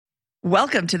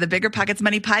Welcome to the Bigger Pockets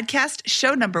Money Podcast,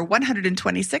 show number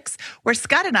 126, where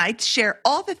Scott and I share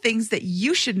all the things that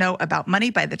you should know about money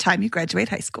by the time you graduate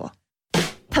high school.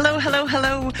 Hello, hello,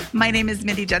 hello. My name is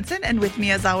Mindy Jensen, and with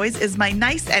me, as always, is my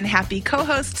nice and happy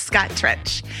co-host, Scott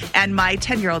Trench. And my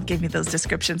 10-year-old gave me those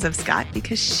descriptions of Scott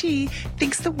because she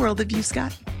thinks the world of you,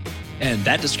 Scott. And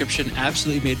that description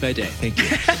absolutely made my day. Thank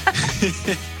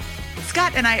you.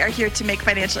 Scott and I are here to make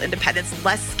financial independence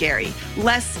less scary,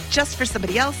 less just for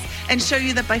somebody else, and show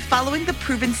you that by following the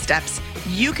proven steps,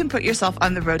 you can put yourself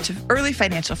on the road to early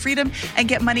financial freedom and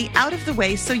get money out of the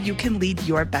way so you can lead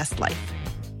your best life.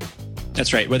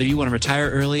 That's right. Whether you want to retire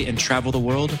early and travel the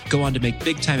world, go on to make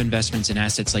big-time investments in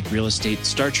assets like real estate,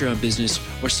 start your own business,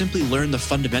 or simply learn the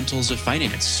fundamentals of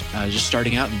finance, just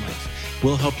starting out in life,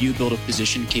 we'll help you build a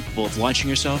position capable of launching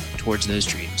yourself towards those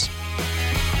dreams.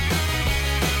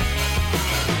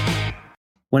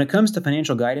 When it comes to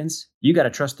financial guidance, you got to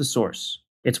trust the source.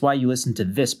 It's why you listen to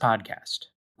this podcast.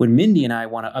 When Mindy and I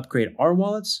want to upgrade our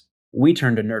wallets, we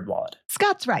turn to NerdWallet.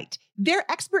 Scott's right. Their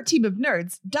expert team of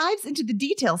nerds dives into the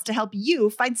details to help you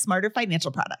find smarter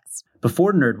financial products.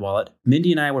 Before NerdWallet,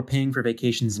 Mindy and I were paying for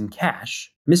vacations in cash,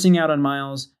 missing out on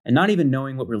miles, and not even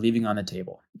knowing what we're leaving on the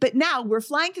table. But now we're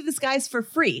flying through the skies for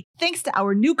free, thanks to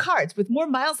our new cards with more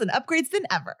miles and upgrades than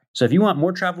ever. So if you want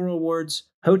more travel rewards,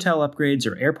 hotel upgrades,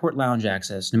 or airport lounge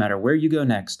access, no matter where you go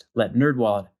next, let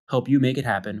NerdWallet help you make it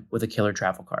happen with a killer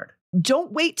travel card.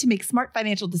 Don't wait to make smart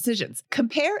financial decisions.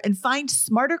 Compare and find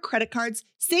smarter credit cards,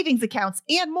 savings accounts,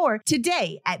 and more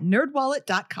today at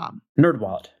nerdwallet.com.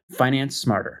 NerdWallet. Finance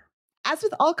smarter. As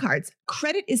with all cards,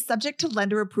 credit is subject to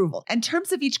lender approval, and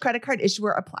terms of each credit card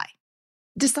issuer apply.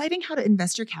 Deciding how to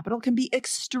invest your capital can be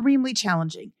extremely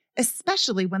challenging,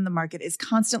 especially when the market is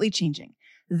constantly changing.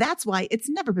 That's why it's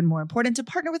never been more important to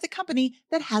partner with a company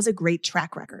that has a great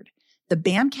track record. The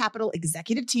BAM Capital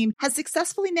executive team has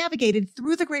successfully navigated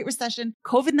through the Great Recession,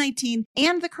 COVID-19,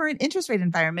 and the current interest rate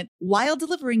environment while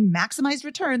delivering maximized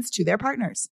returns to their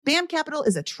partners. BAM Capital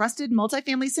is a trusted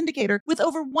multifamily syndicator with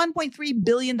over $1.3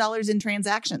 billion in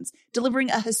transactions,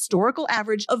 delivering a historical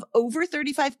average of over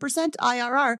 35%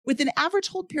 IRR with an average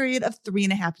hold period of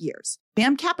 3.5 years.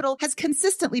 BAM Capital has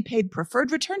consistently paid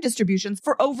preferred return distributions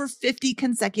for over 50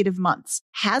 consecutive months,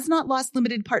 has not lost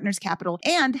limited partners capital,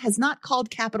 and has not called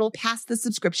capital past the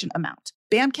subscription amount.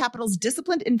 BAM Capital's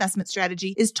disciplined investment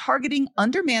strategy is targeting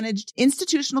undermanaged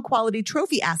institutional quality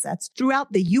trophy assets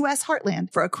throughout the U.S.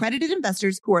 heartland for accredited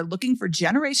investors who are looking for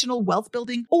generational wealth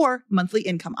building or monthly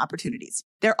income opportunities.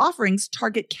 Their offerings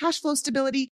target cash flow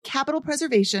stability, capital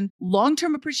preservation,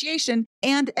 long-term appreciation,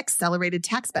 and accelerated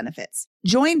tax benefits.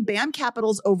 Join BAM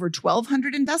Capital's over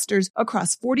 1,200 investors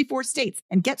across 44 states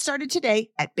and get started today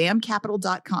at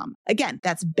bamcapital.com. Again,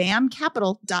 that's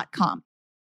bamcapital.com.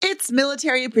 It's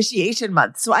Military Appreciation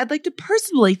Month, so I'd like to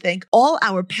personally thank all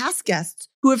our past guests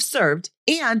who have served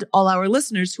and all our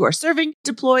listeners who are serving,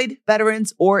 deployed,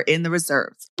 veterans, or in the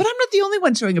reserves. But I'm not the only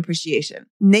one showing appreciation.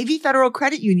 Navy Federal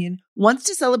Credit Union wants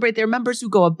to celebrate their members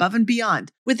who go above and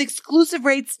beyond with exclusive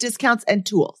rates, discounts, and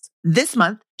tools. This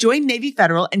month, join Navy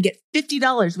Federal and get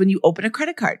 $50 when you open a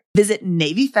credit card. Visit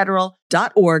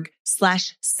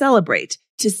NavyFederal.org/celebrate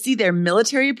to see their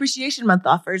Military Appreciation Month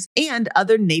offers and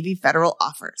other Navy Federal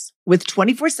offers. With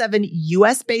 24/7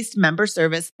 U.S.-based member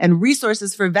service and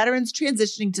resources for veterans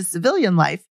transitioning to civilian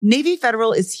life, Navy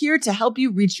Federal is here to help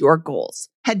you reach your goals.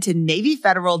 Head to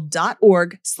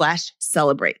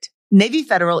NavyFederal.org/celebrate. Navy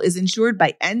Federal is insured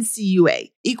by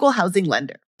NCUA, Equal Housing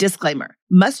Lender. Disclaimer,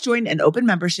 must join an open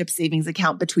membership savings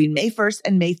account between May 1st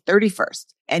and May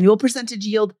 31st. Annual percentage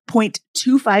yield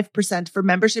 0.25% for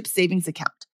membership savings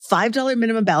account. $5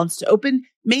 minimum balance to open,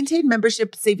 maintain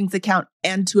membership savings account,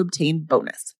 and to obtain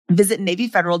bonus. Visit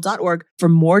NavyFederal.org for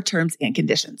more terms and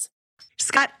conditions.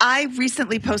 Scott, I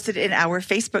recently posted in our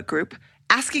Facebook group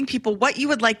asking people what you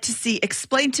would like to see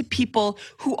explained to people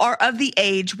who are of the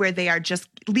age where they are just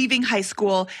leaving high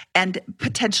school and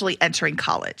potentially entering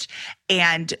college.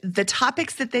 And the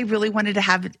topics that they really wanted to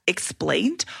have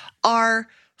explained are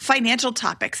financial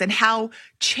topics and how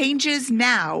changes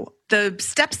now, the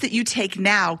steps that you take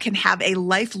now can have a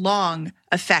lifelong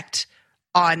effect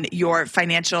on your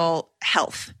financial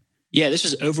health. Yeah, this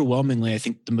was overwhelmingly, I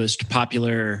think, the most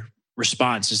popular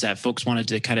response is that folks wanted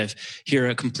to kind of hear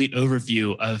a complete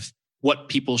overview of what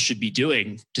people should be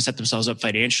doing to set themselves up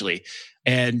financially.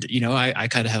 And, you know, I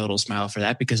kind of have a little smile for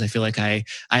that because I feel like I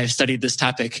have studied this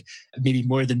topic maybe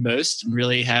more than most and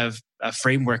really have a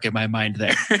framework in my mind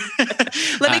there.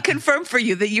 Let me confirm for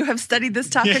you that you have studied this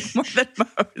topic more than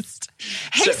most.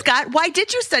 Hey, Scott, why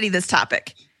did you study this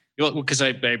topic? Well, because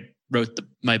I wrote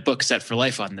my book Set for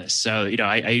Life on this. So,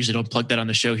 I usually don't plug that on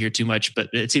the show here too much, but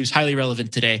it seems highly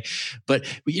relevant today. But,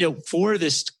 for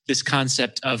this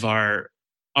concept of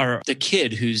the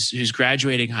kid who's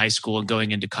graduating high school and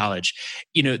going into college,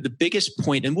 the biggest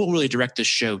point, and we'll really direct the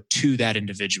show to that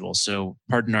individual. So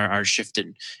pardon our shift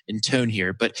in tone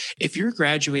here. But if you're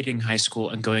graduating high school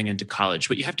and going into college,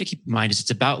 what you have to keep in mind is it's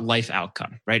about life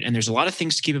outcome, right? And there's a lot of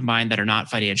things to keep in mind that are not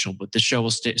financial, but the show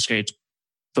will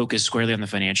focus squarely on the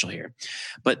financial here.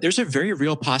 But there's a very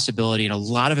real possibility, and a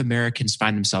lot of Americans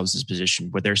find themselves in this position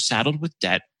where they're saddled with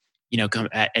debt,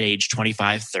 at age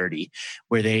 25, 30,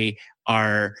 where they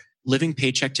are living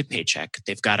paycheck to paycheck.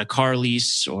 They've got a car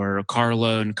lease or a car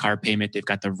loan, car payment. They've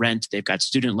got the rent. They've got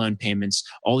student loan payments,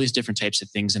 all these different types of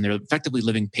things. And they're effectively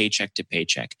living paycheck to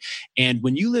paycheck. And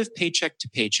when you live paycheck to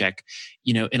paycheck,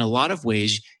 in a lot of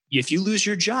ways, if you lose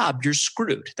your job, you're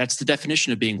screwed. That's the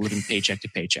definition of living paycheck to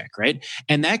paycheck, right?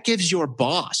 And that gives your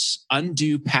boss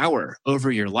undue power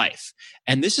over your life.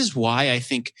 And this is why I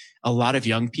think a lot of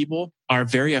young people are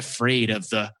very afraid of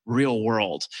the real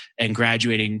world and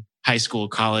graduating high school,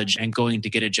 college, and going to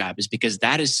get a job, is because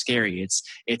that is scary.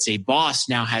 It's a boss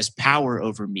now has power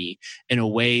over me in a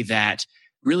way that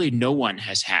really no one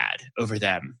has had over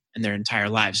them in their entire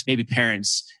lives. Maybe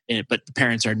parents, but the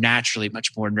parents are naturally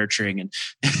much more nurturing and,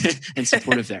 and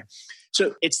supportive there.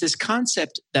 So it's this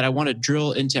concept that I want to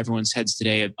drill into everyone's heads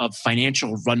today of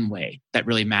financial runway that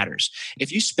really matters.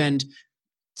 If you spend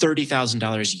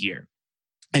 $30,000 a year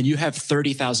and you have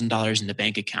 $30,000 in the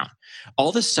bank account, all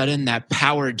of a sudden that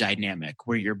power dynamic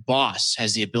where your boss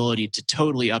has the ability to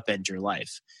totally upend your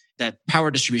life, that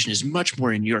power distribution is much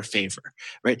more in your favor,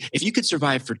 right? If you could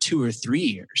survive for 2 or 3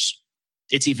 years,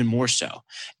 it's even more so.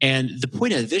 And the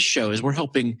point of this show is we're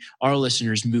helping our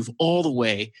listeners move all the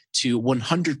way to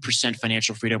 100%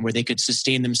 financial freedom, where they could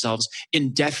sustain themselves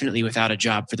indefinitely without a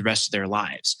job for the rest of their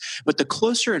lives. But the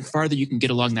closer and farther you can get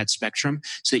along that spectrum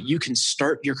so that you can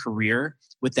start your career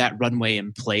with that runway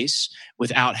in place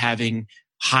without having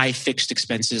high fixed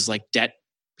expenses like debt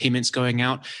payments going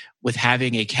out, with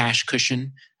having a cash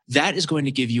cushion, that is going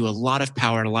to give you a lot of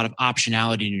power and a lot of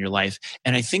optionality in your life.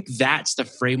 And I think that's the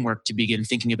framework to begin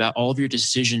thinking about all of your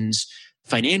decisions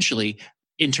financially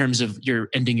in terms of your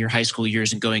ending your high school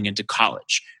years and going into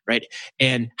college, right?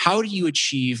 And how do you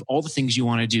achieve all the things you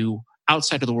want to do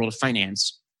outside of the world of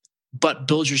finance, but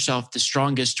build yourself the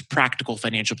strongest practical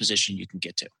financial position you can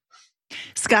get to?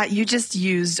 Scott, you just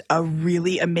used a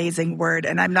really amazing word.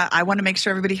 And I want to make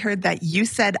sure everybody heard that. You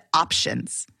said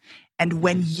options. And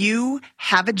when you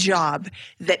have a job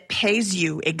that pays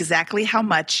you exactly how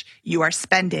much you are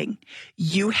spending,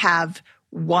 you have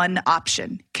one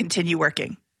option: continue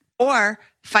working, or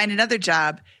find another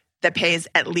job that pays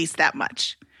at least that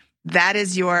much. That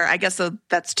is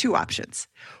that's 2 options.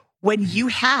 When you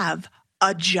have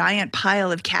a giant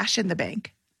pile of cash in the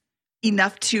bank,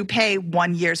 enough to pay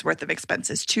 1 year's worth of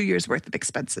expenses, 2 years worth of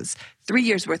expenses, 3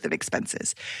 years worth of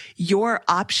expenses, your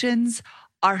options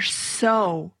are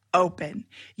so open.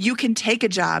 You can take a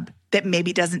job that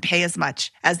maybe doesn't pay as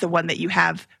much as the one that you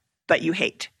have, but you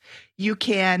hate. You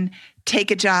can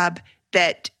take a job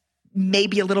that may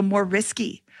be a little more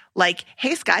risky. Like,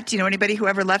 hey, Scott, do you know anybody who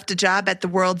ever left a job at the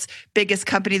world's biggest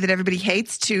company that everybody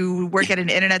hates to work at an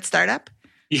internet startup?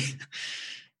 Yeah.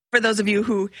 For those of you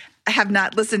who have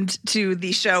not listened to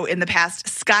the show in the past,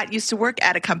 Scott used to work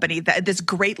at a company, this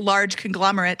great large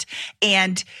conglomerate,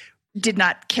 and did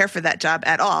not care for that job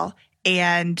at all,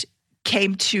 and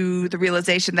came to the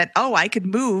realization that, I could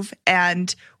move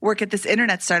and work at this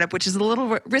internet startup, which is a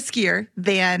little riskier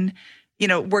than,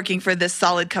 working for this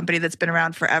solid company that's been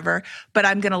around forever, but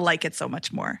I'm going to like it so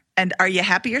much more. And are you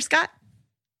happier, Scott?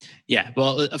 Yeah,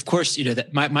 well, of course,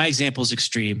 my example is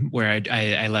extreme, where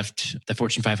I left the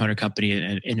Fortune 500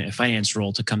 company in a finance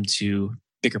role to come to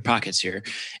Bigger Pockets here.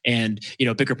 And,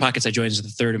 Bigger Pockets, I joined as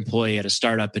the 3rd employee at a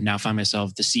startup and now find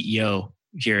myself the CEO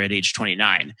here at age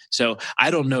 29. So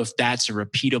I don't know if that's a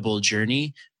repeatable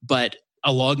journey, but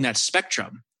along that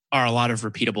spectrum are a lot of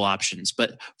repeatable options.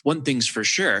 But one thing's for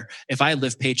sure, if I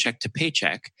live paycheck to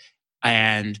paycheck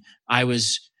and I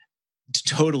was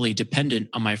totally dependent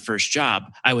on my first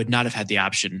job, I would not have had the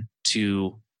option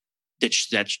to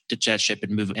ditch that ship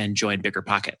and move and join Bigger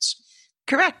Pockets.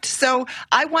 Correct. So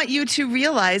I want you to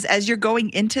realize, as you're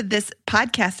going into this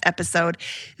podcast episode,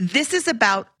 this is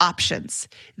about options.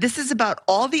 This is about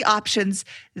all the options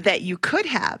that you could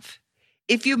have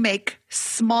if you make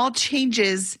small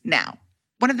changes now.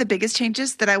 One of the biggest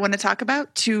changes that I want to talk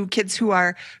about to kids who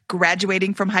are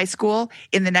graduating from high school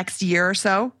in the next year or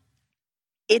so,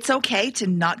 it's okay to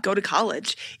not go to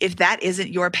college if that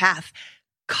isn't your path.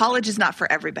 College is not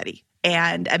for everybody.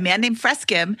 And a man named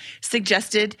Freskim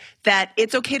suggested that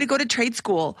it's okay to go to trade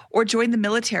school or join the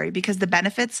military because the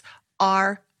benefits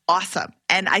are awesome.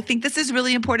 And I think this is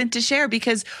really important to share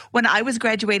because when I was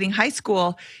graduating high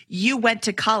school, you went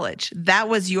to college. That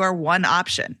was your one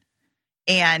option.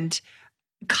 And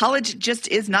college just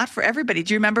is not for everybody.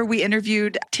 Do you remember we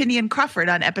interviewed Tinian Crawford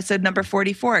on episode number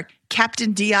 44,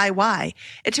 Captain DIY?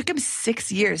 It took him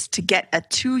 6 years to get a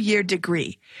 2-year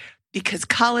degree because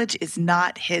college is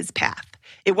not his path.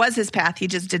 It was his path. He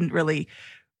just didn't really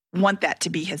want that to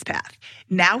be his path.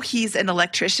 Now he's an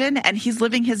electrician and he's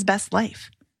living his best life.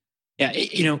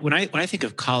 Yeah, when I think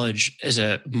of college as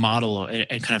a model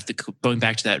and kind of going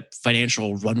back to that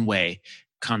financial runway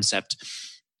concept,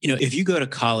 if you go to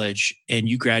college and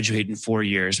you graduate in 4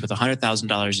 years with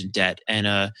 $100,000 in debt and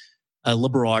a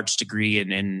liberal arts degree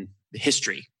in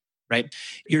history, right?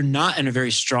 You're not in a very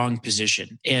strong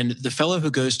position. And the fellow who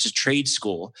goes to trade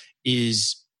school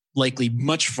is likely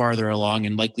much farther along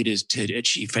and likely to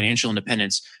achieve financial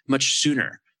independence much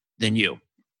sooner than you.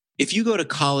 If you go to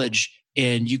college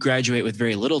and you graduate with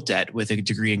very little debt with a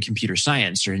degree in computer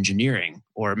science or engineering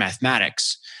or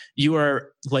mathematics, you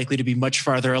are likely to be much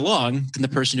farther along than the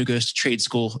person who goes to trade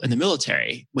school in the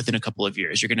military within a couple of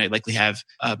years. You're going to likely have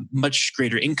much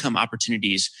greater income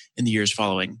opportunities in the years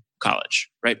following college,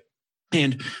 right?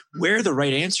 And where the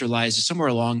right answer lies is somewhere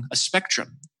along a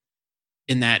spectrum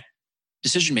in that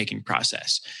decision-making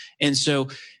process. And so,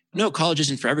 no, college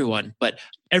isn't for everyone, but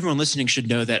everyone listening should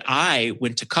know that I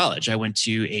went to college. I went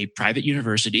to a private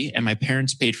university and my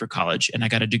parents paid for college, and I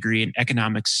got a degree in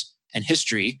economics and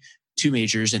history, 2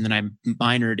 majors, and then I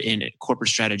minored in corporate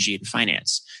strategy and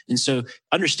finance. And so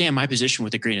understand my position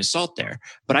with a grain of salt there,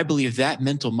 but I believe that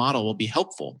mental model will be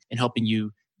helpful in helping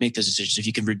you make those decisions. If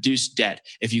you can reduce debt,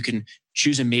 if you can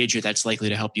choose a major that's likely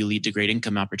to help you lead to great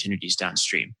income opportunities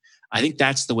downstream. I think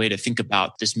that's the way to think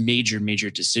about this major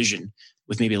decision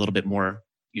with maybe a little bit more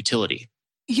utility.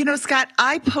 Scott,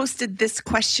 I posted this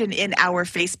question in our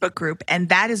Facebook group, and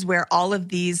that is where all of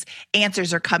these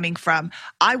answers are coming from.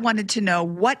 I wanted to know,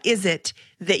 what is it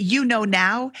that you know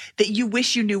now that you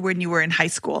wish you knew when you were in high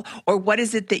school? Or what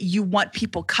is it that you want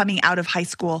people coming out of high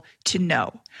school to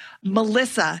know?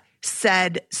 Melissa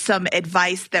said some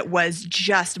advice that was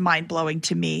just mind-blowing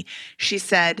to me. She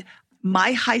said,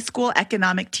 my high school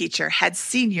economic teacher had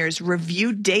seniors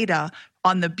review data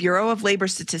on the Bureau of Labor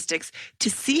Statistics to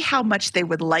see how much they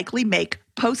would likely make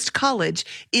post-college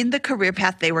in the career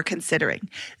path they were considering,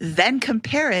 then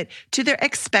compare it to their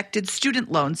expected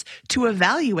student loans to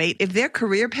evaluate if their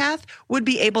career path would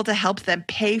be able to help them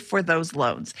pay for those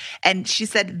loans. And she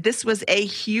said this was a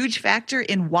huge factor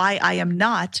in why I am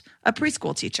not a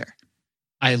preschool teacher.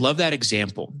 I love that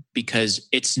example because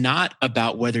it's not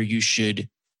about whether you should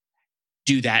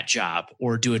do that job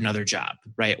or do another job,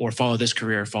 right? Or follow this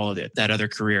career, or follow that other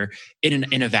career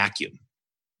in a vacuum,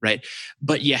 right?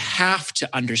 But you have to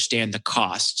understand the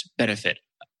cost benefit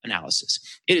analysis.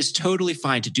 It is totally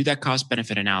fine to do that cost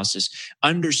benefit analysis,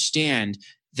 understand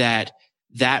that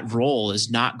that role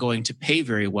is not going to pay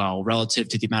very well relative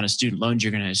to the amount of student loans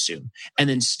you're going to assume,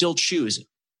 and then still choose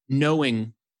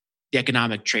knowing the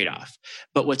economic trade-off.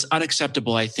 But what's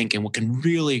unacceptable, I think, and what can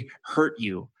really hurt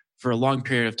you for a long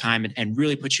period of time and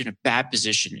really put you in a bad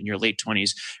position in your late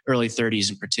 20s, early 30s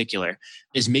in particular,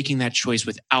 is making that choice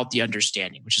without the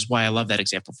understanding, which is why I love that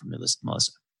example from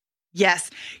Melissa. Yes.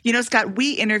 Scott,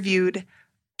 we interviewed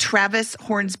Travis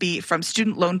Hornsby from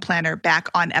Student Loan Planner back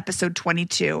on episode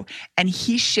 22, and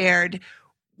he shared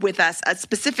with us a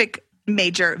specific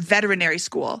major, veterinary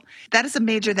school. That is a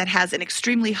major that has an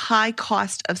extremely high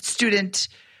cost of student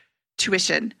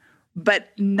tuition, but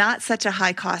not such a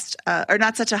high cost or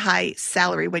not such a high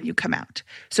salary when you come out.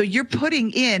 So you're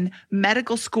putting in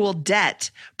medical school debt,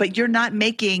 but you're not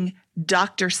making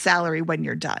doctor salary when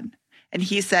you're done. And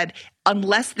he said,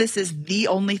 unless this is the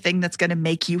only thing that's going to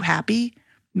make you happy,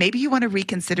 maybe you want to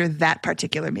reconsider that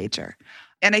particular major.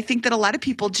 And I think that a lot of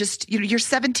people just, you're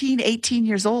 17, 18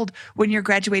 years old when you're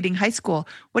graduating high school.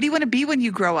 What do you want to be when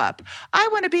you grow up? I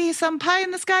want to be some pie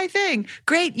in the sky thing.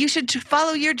 Great. You should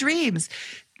follow your dreams.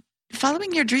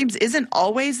 Following your dreams isn't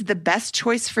always the best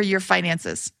choice for your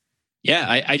finances.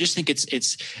 Yeah, I just think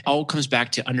it's all comes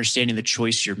back to understanding the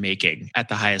choice you're making at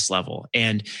the highest level.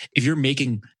 And if you're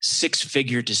making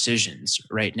 6-figure decisions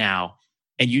right now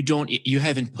and you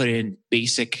haven't put in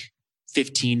basic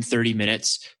 15, 30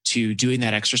 minutes to doing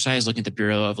that exercise, looking at the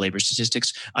Bureau of Labor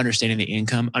Statistics, understanding the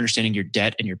income, understanding your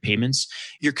debt and your payments,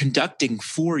 you're conducting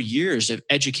 4 years of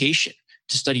education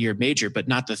to study your major, but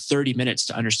not the 30 minutes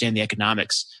to understand the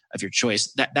economics of your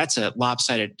choice. That's a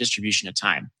lopsided distribution of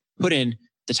time. Put in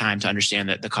the time to understand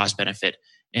the cost benefit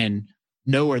and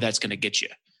know where that's going to get you.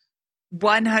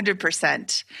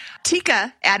 100%.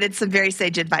 Tika added some very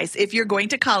sage advice. If you're going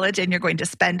to college and you're going to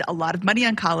spend a lot of money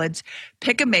on college,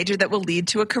 pick a major that will lead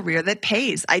to a career that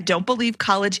pays. I don't believe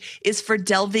college is for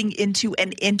delving into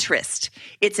an interest.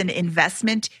 It's an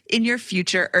investment in your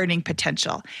future earning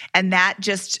potential. And that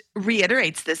just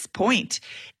reiterates this point.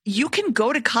 You can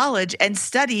go to college and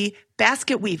study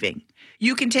basket weaving.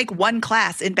 You can take one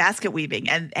class in basket weaving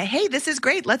and, hey, this is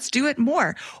great. Let's do it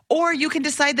more. Or you can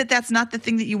decide that that's not the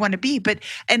thing that you want to be. But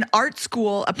an art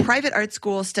school, a private art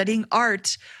school studying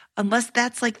art, unless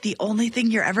that's like the only thing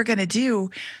you're ever going to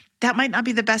do, that might not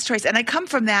be the best choice. And I come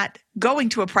from that, going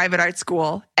to a private art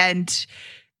school and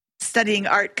studying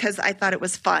art because I thought it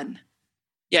was fun.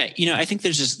 Yeah. I think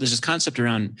there's this concept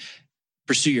around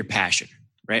pursue your passion,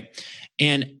 right?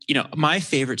 And, my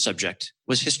favorite subject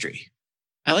was history.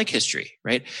 I like history,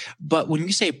 right? But when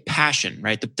you say passion,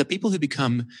 right, the people who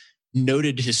become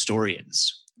noted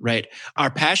historians, right, are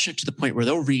passionate to the point where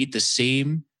they'll read the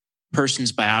same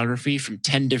person's biography from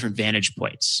 10 different vantage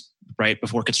points, right,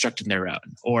 before constructing their own.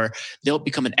 Or they'll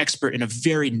become an expert in a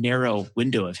very narrow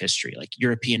window of history, like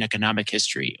European economic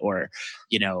history or,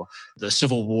 the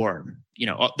Civil War,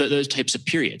 those types of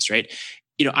periods, right?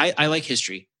 I like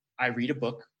history. I read a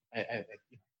book.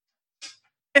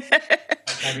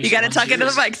 You got to talk into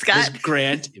the mic, Scott.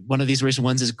 Grant. One of these recent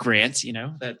ones is Grant.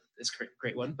 That is a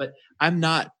great one. But I'm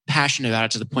not passionate about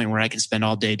it to the point where I can spend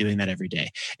all day doing that every day.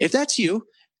 If that's you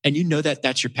and you know that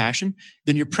that's your passion,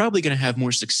 then you're probably going to have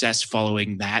more success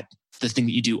following that, the thing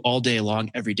that you do all day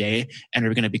long, every day, and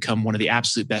are going to become one of the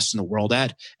absolute best in the world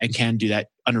at and can do that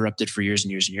uninterrupted for years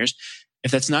and years and years.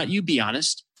 If that's not you, be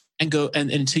honest and go.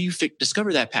 And until you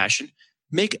discover that passion,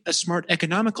 make a smart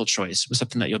economical choice with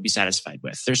something that you'll be satisfied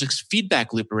with. There's a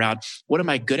feedback loop around what am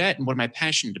I good at and what am I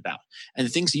passionate about? And the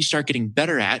things that you start getting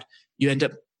better at, you end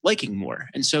up liking more.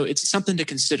 And so it's something to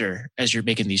consider as you're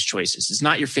making these choices. It's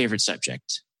not your favorite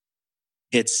subject.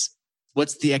 It's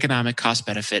what's the economic cost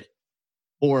benefit?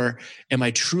 Or am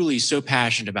I truly so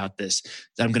passionate about this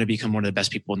that I'm going to become one of the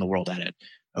best people in the world at it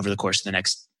over the course of the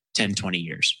next 10, 20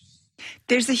 years?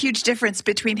 There's a huge difference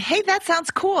between, hey, that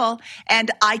sounds cool, and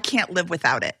I can't live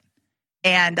without it.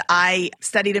 And I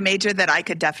studied a major that I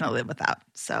could definitely live without.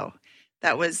 So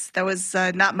that was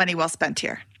not money well spent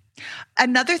here.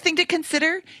 Another thing to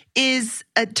consider is,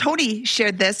 Tony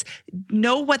shared this,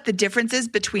 know what the difference is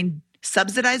between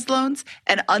subsidized loans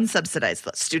and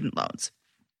unsubsidized student loans.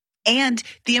 And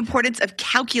the importance of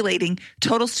calculating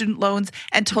total student loans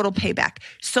and total payback.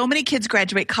 So many kids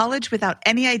graduate college without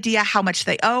any idea how much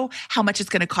they owe, how much it's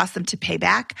going to cost them to pay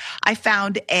back. I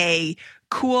found a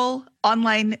cool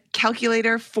online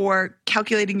calculator for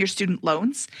calculating your student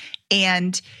loans.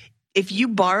 And if you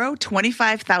borrow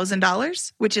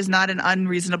 $25,000, which is not an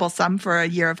unreasonable sum for a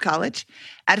year of college,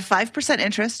 at 5%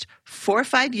 interest for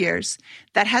 5 years,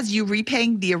 that has you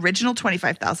repaying the original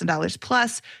 $25,000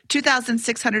 plus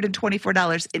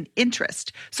 $2,624 in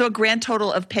interest. So a grand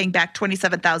total of paying back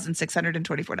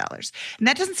 $27,624. And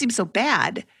that doesn't seem so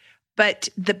bad, but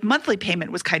the monthly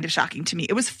payment was kind of shocking to me.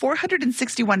 It was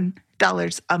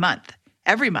 $461 a month,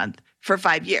 every month for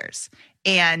 5 years.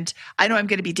 And I know I'm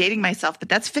going to be dating myself, but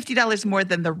that's $50 more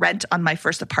than the rent on my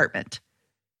first apartment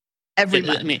every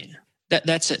month. I mean,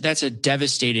 that's a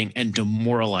devastating and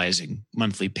demoralizing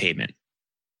monthly payment,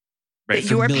 right?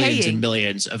 For millions and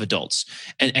millions of adults.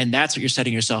 And that's what you're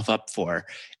setting yourself up for.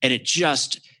 And it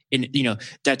just,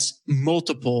 that's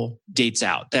multiple dates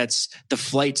out. That's the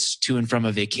flights to and from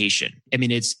a vacation. I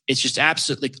mean, it's just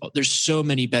absolutely, there's so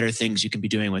many better things you can be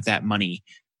doing with that money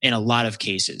in a lot of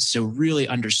cases. So really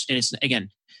understand, it's, again,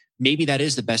 maybe that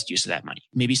is the best use of that money.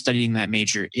 Maybe studying that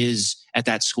major at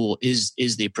that school is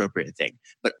the appropriate thing.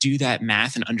 But do that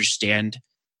math and understand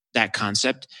that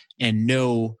concept and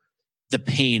know the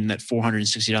pain that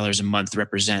 $460 a month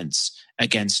represents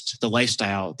against the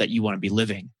lifestyle that you want to be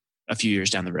living a few years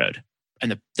down the road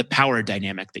and the power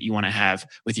dynamic that you want to have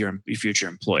with your future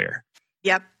employer.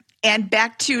 Yep. And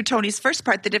back to Tony's first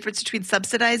part, the difference between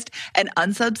subsidized and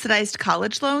unsubsidized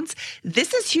college loans.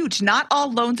 This is huge. Not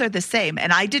all loans are the same.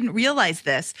 And I didn't realize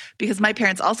this because my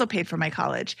parents also paid for my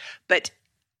college. But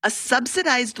a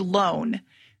subsidized loan,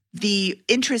 the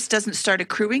interest doesn't start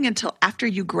accruing until after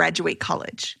you graduate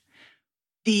college.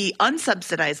 The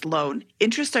unsubsidized loan,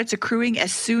 interest starts accruing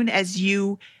as soon as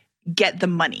you get the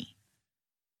money.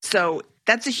 So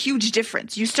that's a huge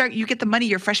difference. You get the money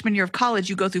your freshman year of college,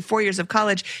 you go through 4 years of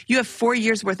college, you have 4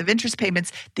 years worth of interest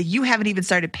payments that you haven't even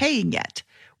started paying yet.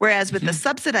 Whereas with the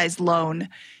subsidized loan,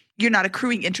 you're not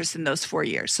accruing interest in those 4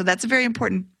 years. So that's a very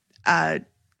important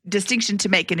distinction to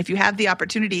make. And if you have the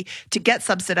opportunity to get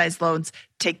subsidized loans,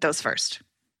 take those first.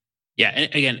 Yeah.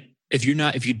 And again, If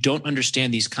you don't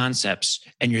understand these concepts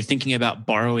and you're thinking about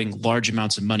borrowing large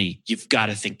amounts of money, you've got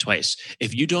to think twice.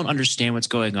 If you don't understand what's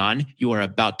going on, you are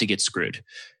about to get screwed.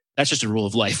 That's just a rule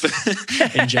of life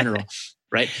in general,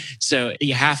 right? So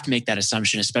you have to make that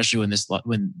assumption, especially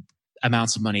when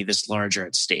amounts of money this large are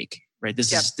at stake, right?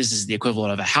 This is the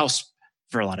equivalent of a house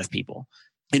for a lot of people.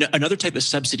 And another type of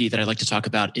subsidy that I'd like to talk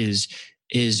about is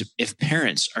if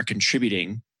parents are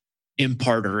contributing in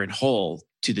part or in whole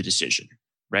to the decision,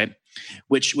 right?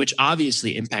 Which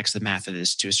obviously impacts the math of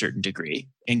this to a certain degree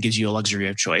and gives you a luxury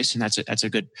of choice. And that's a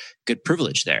good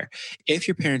privilege there. If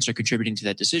your parents are contributing to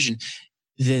that decision,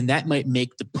 then that might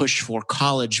make the push for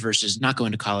college versus not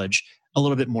going to college a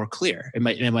little bit more clear. It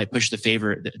might push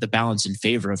the balance in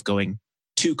favor of going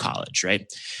to college,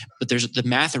 right? But there's the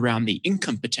math around the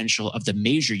income potential of the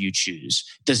major you choose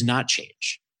does not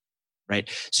change, right?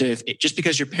 So just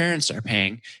because your parents are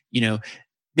paying,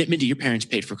 Mindy, your parents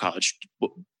paid for college.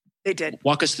 They did.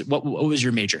 Walk us through, what was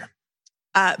your major?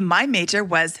 My major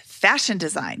was fashion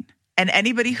design. And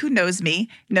anybody who knows me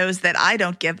knows that I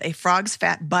don't give a frog's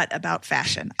fat butt about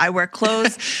fashion. I wear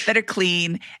clothes that are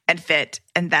clean and fit.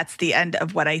 And that's the end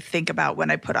of what I think about when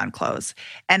I put on clothes.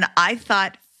 And I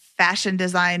thought fashion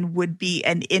design would be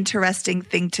an interesting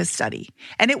thing to study.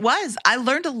 And it was. I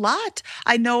learned a lot.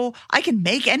 I know I can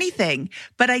make anything,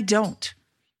 but I don't.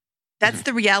 That's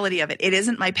the reality of it. It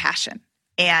isn't my passion.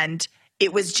 And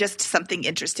it was just something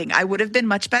interesting. I would have been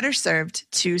much better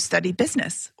served to study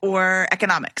business or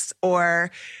economics or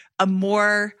a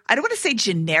more, I don't want to say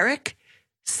generic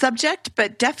subject,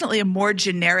 but definitely a more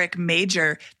generic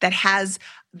major that has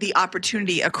the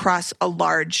opportunity across a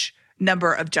large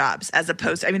number of jobs as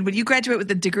opposed to, when you graduate with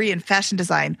a degree in fashion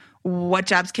design, what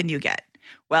jobs can you get?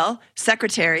 Well,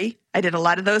 secretary, I did a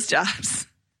lot of those jobs.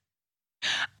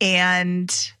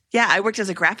 And yeah, I worked as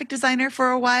a graphic designer for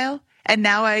a while, and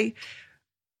now I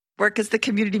work as the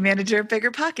community manager at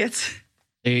Bigger Pockets.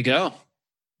 There you go.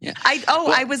 Yeah.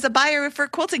 I was a buyer for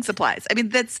quilting supplies.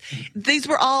 These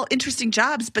were all interesting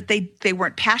jobs, but they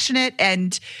weren't passionate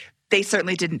and they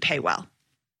certainly didn't pay well.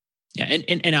 Yeah.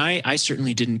 And I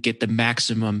certainly didn't get the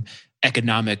maximum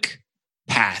economic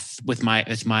path with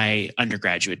my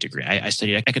undergraduate degree. I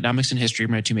studied economics and history,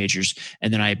 my two majors,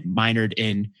 and then I minored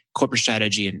in corporate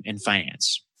strategy and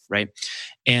finance, right?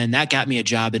 And that got me a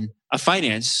job in a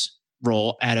finance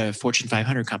role at a Fortune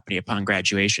 500 company upon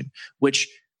graduation, which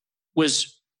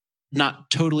was not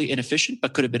totally inefficient,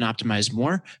 but could have been optimized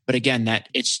more. But again, I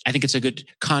think it's a good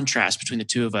contrast between the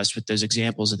two of us with those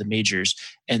examples of the majors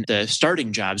and the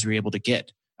starting jobs we were able to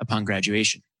get upon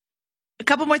graduation. A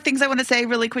couple more things I want to say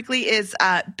really quickly is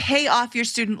pay off your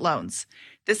student loans.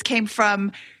 This came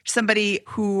from somebody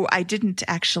who I didn't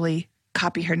actually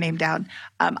copy her name down.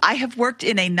 I have worked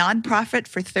in a nonprofit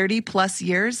for 30 plus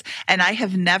years, and I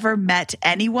have never met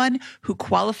anyone who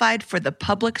qualified for the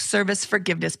Public Service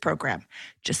Forgiveness Program.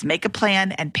 Just make a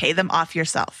plan and pay them off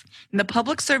yourself. And the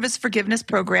Public Service Forgiveness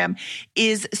Program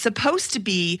is supposed to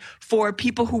be for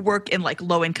people who work in like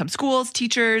low-income schools,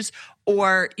 teachers,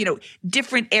 or,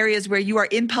 different areas where you are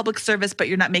in public service, but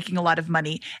you're not making a lot of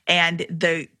money. And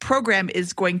the program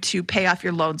is going to pay off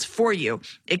your loans for you,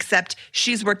 except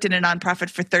she's worked in a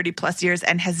nonprofit for 30 plus years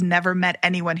and has never met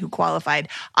anyone who qualified.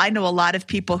 I know a lot of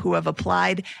people who have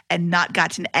applied and not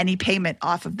gotten any payment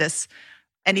off of this,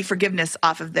 any forgiveness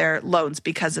off of their loans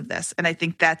because of this. And I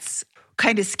think that's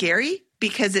kind of scary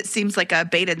because it seems like a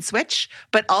bait and switch,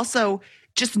 but also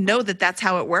just know that that's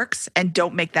how it works and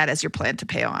don't make that as your plan to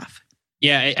pay off.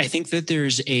 Yeah, I think that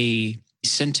there's a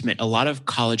sentiment, a lot of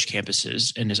college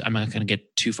campuses, and I'm not going to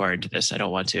get too far into this. I don't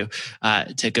want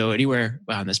to go anywhere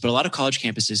on this, but a lot of college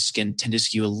campuses can tend to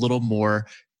skew a little more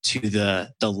to the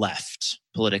left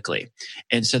politically.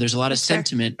 And so there's a lot of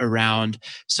sentiment around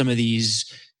some of these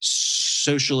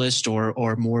socialist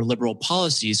or more liberal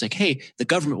policies like, hey, the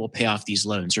government will pay off these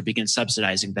loans or begin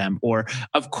subsidizing them. Or,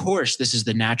 of course, this is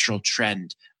the natural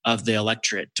trend of the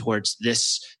electorate towards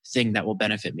this thing that will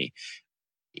benefit me.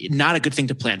 Not a good thing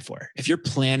to plan for. If you're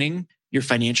planning your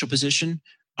financial position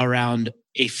around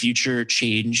a future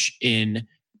change in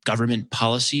government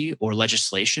policy or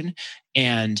legislation,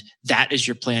 and that is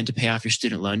your plan to pay off your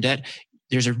student loan debt,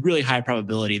 there's a really high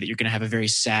probability that you're going to have a very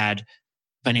sad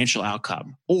financial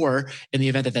outcome. Or in the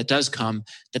event that that does come,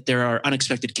 that there are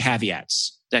unexpected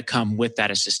caveats that come with that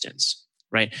assistance,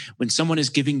 right? When someone is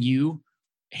giving you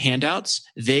handouts,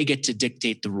 they get to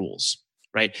dictate the rules,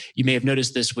 right? You may have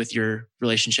noticed this with your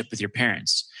relationship with your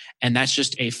parents. And that's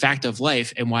just a fact of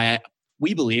life and why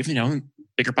we believe,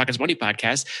 Bigger Pockets Money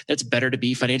Podcast, that's better to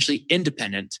be financially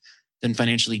independent than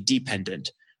financially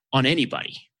dependent on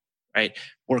anybody, right?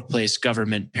 Workplace,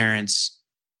 government, parents,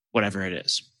 whatever it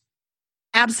is.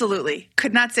 Absolutely.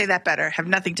 Could not say that better. Have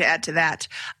nothing to add to that.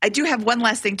 I do have one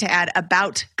last thing to add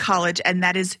about college, and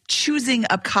that is choosing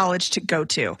a college to go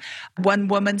to. One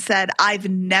woman said, I've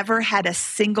never had a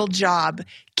single job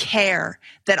care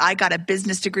that I got a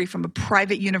business degree from a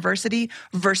private university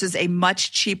versus a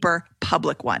much cheaper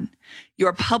public one.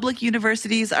 Your public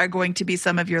universities are going to be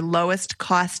some of your lowest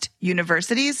cost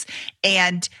universities.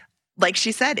 And like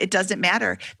she said, it doesn't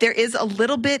matter. There is a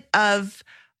little bit of,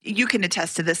 you can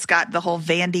attest to this, Scott, the whole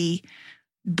Vandy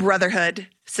brotherhood,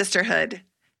 sisterhood.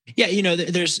 Yeah,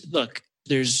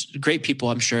 there's great people,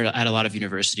 I'm sure, at a lot of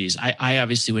universities. I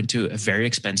obviously went to a very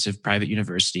expensive private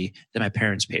university that my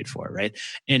parents paid for, right?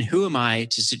 And who am I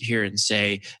to sit here and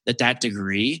say that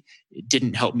degree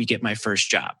didn't help me get my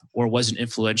first job or wasn't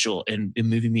influential in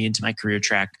moving me into my career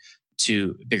track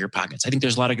to bigger pockets? I think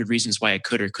there's a lot of good reasons why I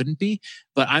could or couldn't be,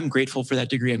 but I'm grateful for that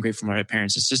degree. I'm grateful for my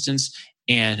parents' assistance,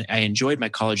 and I enjoyed my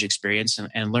college experience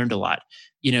and learned a lot.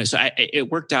 So it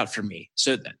worked out for me.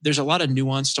 So there's a lot of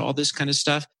nuance to all this kind of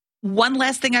stuff. One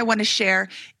last thing I want to share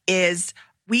is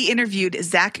we interviewed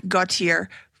Zach Gautier,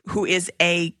 who is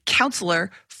a counselor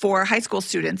for high school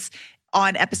students,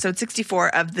 on episode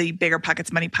 64 of the Bigger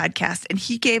Pockets Money podcast. And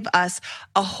he gave us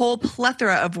a whole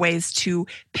plethora of ways to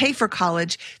pay for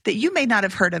college that you may not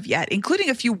have heard of yet, including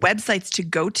a few websites to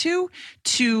go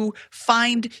to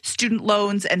find student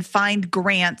loans and find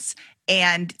grants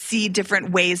and see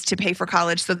different ways to pay for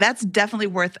college. So that's definitely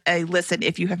worth a listen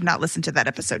if you have not listened to that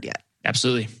episode yet.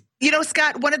 Absolutely.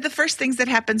 Scott, one of the first things that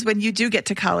happens when you do get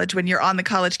to college, when you're on the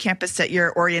college campus at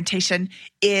your orientation,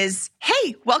 is,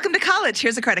 hey, welcome to college.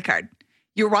 Here's a credit card.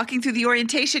 You're walking through the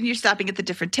orientation, you're stopping at the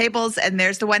different tables, and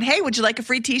there's the one, hey, would you like a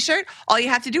free t-shirt? All you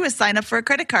have to do is sign up for a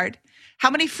credit card. How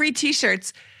many free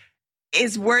t-shirts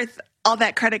is worth all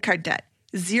that credit card debt?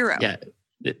 Zero. Yeah.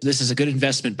 This is a good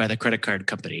investment by the credit card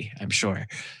company, I'm sure.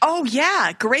 Oh,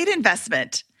 yeah. Great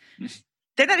investment.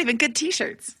 They're not even good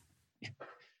t-shirts.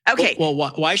 Okay. Well,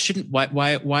 why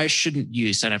shouldn't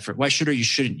you sign up for? Why should or you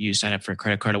shouldn't you sign up for a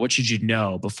credit card? Or what should you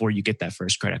know before you get that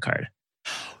first credit card?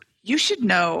 You should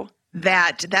know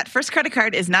that first credit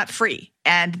card is not free,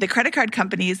 and the credit card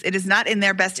companies, it is not in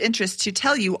their best interest to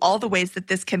tell you all the ways that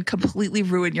this can completely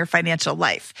ruin your financial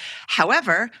life.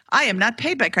 However, I am not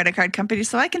paid by credit card companies,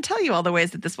 so I can tell you all the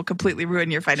ways that this will completely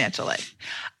ruin your financial life.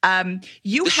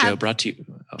 Show brought to you.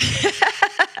 Oh.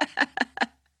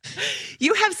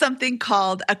 You have something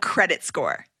called a credit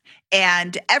score,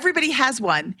 and everybody has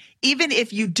one. Even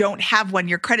if you don't have one,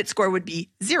 your credit score would be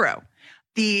 0.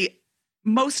 The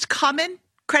most common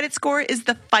credit score is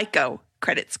the FICO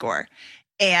credit score,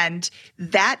 and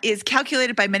that is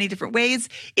calculated by many different ways.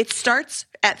 It starts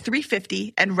at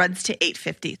 350 and runs to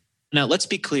 850. Now, let's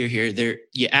be clear here.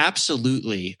 You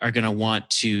absolutely are going to want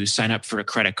to sign up for a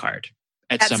credit card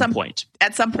at some point.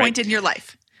 At some point in your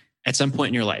life. At some point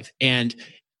in your life. And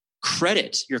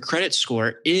your credit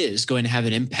score is going to have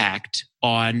an impact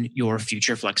on your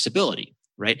future flexibility,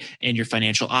 right? And your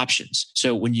financial options.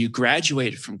 So when you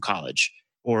graduate from college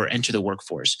or enter the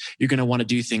workforce, you're going to want to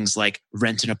do things like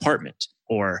rent an apartment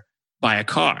or buy a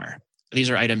car.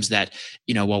 These are items that,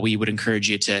 while we would encourage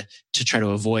you to try to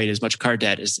avoid as much car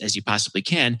debt as you possibly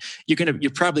can,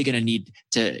 you're probably going to need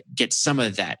to get some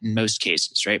of that in most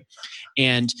cases, right?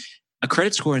 And a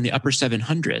credit score in the upper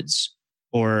 700s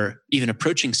or even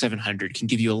approaching 700 can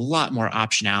give you a lot more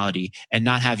optionality and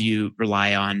not have you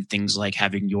rely on things like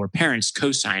having your parents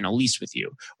co-sign a lease with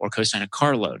you or co-sign a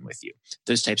car loan with you,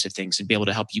 those types of things, and be able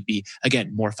to help you be,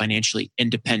 again, more financially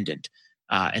independent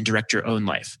and direct your own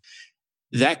life.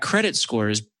 That credit score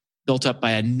is built up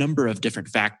by a number of different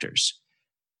factors.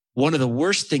 One of the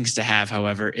worst things to have,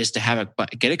 however, is to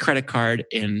get a credit card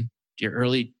in your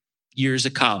early years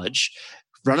of college,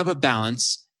 run up a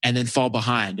balance, and then fall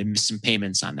behind and miss some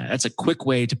payments on that. That's a quick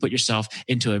way to put yourself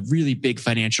into a really big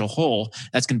financial hole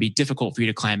that's going to be difficult for you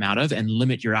to climb out of and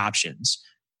limit your options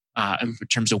in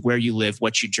terms of where you live,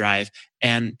 what you drive,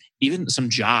 and even some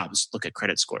jobs look at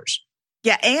credit scores.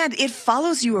 Yeah, and it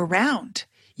follows you around.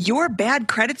 Your bad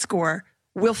credit score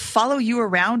will follow you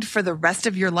around for the rest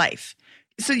of your life.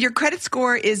 So your credit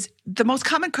score the most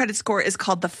common credit score is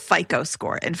called the FICO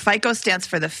score, and FICO stands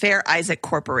for the Fair Isaac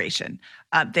Corporation.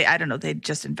 I don't know, they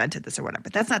just invented this or whatever,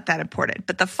 but that's not that important.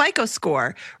 But the FICO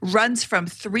score runs from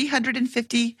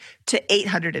 350 to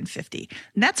 850,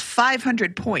 and that's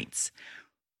 500 points.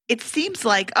 It seems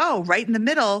like, right in the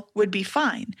middle would be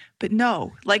fine. But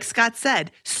no, like Scott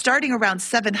said, starting around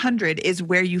 700 is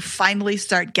where you finally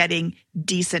start getting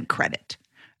decent credit.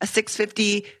 A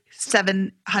 650,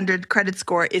 700 credit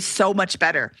score is so much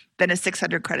better than a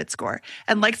 600 credit score.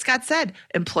 And like Scott said,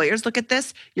 employers look at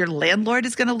this. Your landlord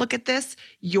is going to look at this.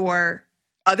 Your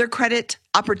Other credit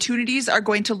opportunities are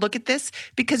going to look at this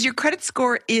because your credit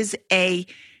score is a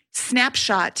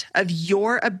snapshot of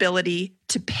your ability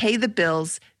to pay the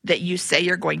bills that you say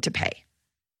you're going to pay.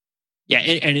 Yeah,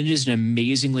 and it is an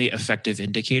amazingly effective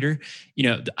indicator. You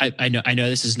know, I know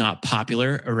this is not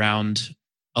popular around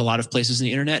a lot of places on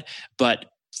the internet, but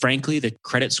frankly, the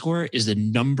credit score is the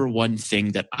number one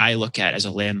thing that I look at as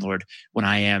a landlord when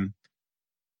I am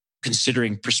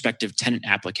considering prospective tenant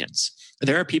applicants.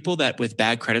 There are people that with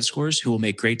bad credit scores who will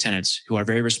make great tenants, who are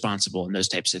very responsible and those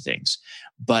types of things.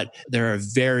 But there are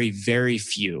very, very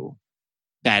few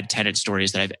bad tenant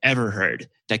stories that I've ever heard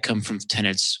that come from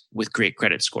tenants with great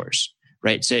credit scores,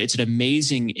 right? So it's an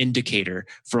amazing indicator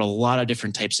for a lot of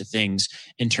different types of things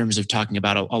in terms of talking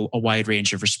about a wide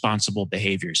range of responsible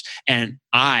behaviors. And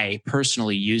I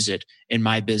personally use it in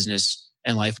my business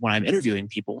and life when I'm interviewing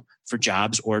people for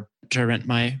jobs or to rent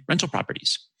my rental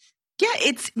properties. Yeah,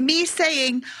 it's me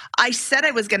saying, I said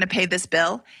I was going to pay this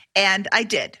bill and I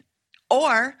did.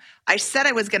 Or I said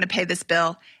I was going to pay this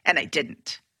bill and I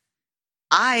didn't.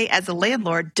 I, as a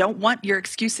landlord, don't want your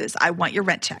excuses. I want your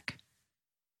rent check.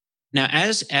 Now,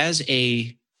 as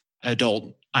a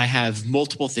adult, I have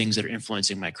multiple things that are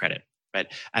influencing my credit, right?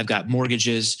 I've got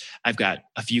mortgages. I've got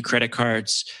a few credit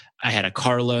cards. I had a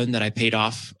car loan that I paid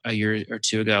off a year or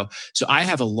two ago. So I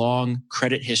have a long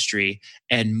credit history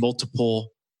and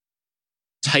multiple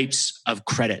types of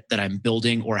credit that I'm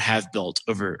building or have built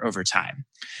over time.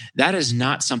 That is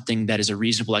not something that is a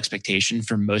reasonable expectation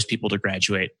for most people to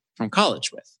graduate from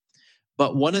college with.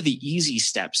 But one of the easy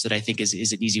steps that I think is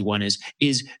an easy one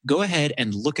is go ahead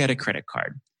and look at a credit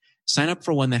card. Sign up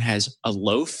for one that has a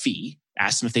low fee.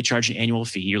 Ask them if they charge an annual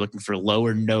fee. You're looking for low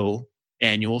or no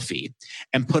annual fee,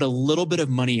 and put a little bit of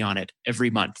money on it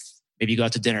every month. Maybe you go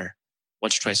out to dinner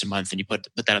once or twice a month and you put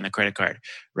that on the credit card,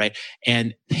 right?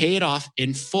 And pay it off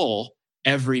in full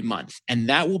every month. And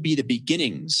that will be the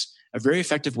beginnings, a very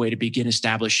effective way to begin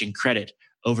establishing credit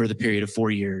over the period of 4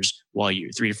 years,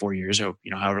 3 to 4 years, or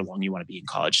however long you want to be in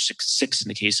college, six in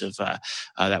the case of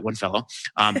that one fellow.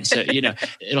 So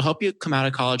it'll help you come out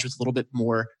of college with a little bit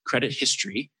more credit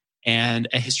history and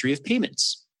a history of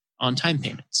payments, on-time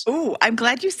payments. Oh, I'm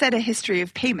glad you said a history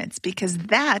of payments, because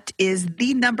that is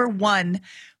the number one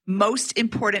most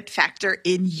important factor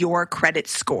in your credit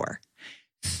score.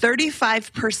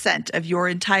 35% of your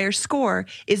entire score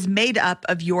is made up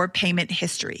of your payment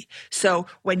history. So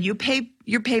when you pay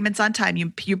your payments on time,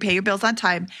 you pay your bills on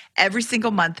time, every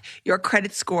single month, your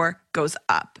credit score goes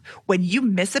up. When you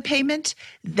miss a payment,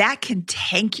 that can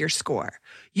tank your score.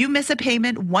 You miss a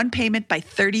payment, one payment by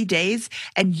 30 days,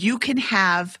 and you can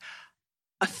have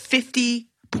a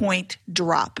 50-point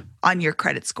drop on your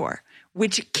credit score,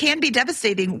 which can be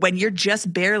devastating when you're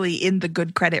just barely in the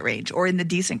good credit range or in the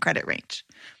decent credit range.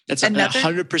 That's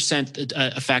 100%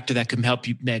 a factor that can help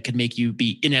you, that can make you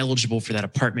be ineligible for that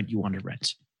apartment you want to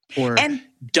rent, or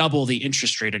double the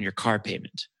interest rate on your car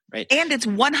payment, right? And it's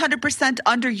 100%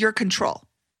 under your control.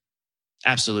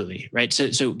 Absolutely, right?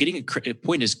 So getting a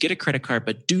point is, get a credit card,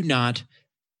 but do not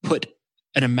put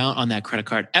an amount on that credit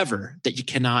card ever that you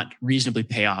cannot reasonably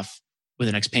pay off when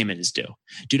the next payment is due.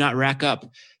 Do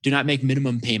not make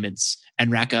minimum payments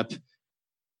and rack up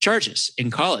charges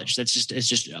in college. It's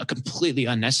just completely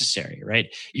unnecessary, right?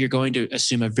 You're going to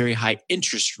assume a very high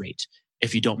interest rate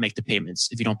if you don't make the payments,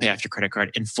 if you don't pay off your credit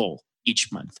card in full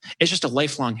each month. It's just a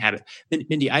lifelong habit.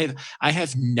 Mindy, I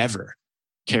have never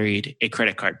carried a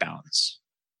credit card balance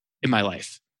in my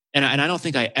life. And I don't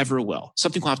think I ever will.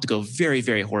 Something will have to go very,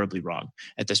 very horribly wrong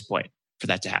at this point for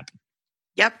that to happen.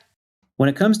 Yep. When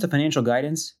it comes to financial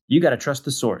guidance, you got to trust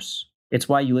the source. It's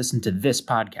why you listen to this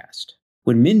podcast.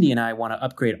 When Mindy and I want to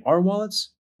upgrade our wallets,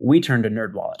 we turn to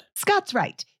NerdWallet. Scott's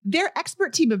right. Their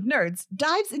expert team of nerds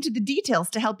dives into the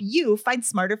details to help you find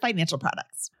smarter financial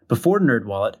products. Before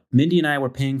NerdWallet, Mindy and I were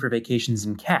paying for vacations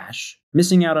in cash,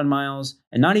 missing out on miles,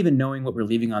 and not even knowing what we're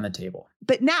leaving on the table.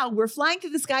 But now we're flying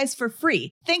through the skies for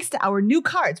free, thanks to our new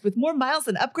cards with more miles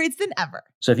and upgrades than ever.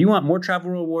 So if you want more travel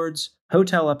rewards,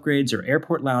 hotel upgrades, or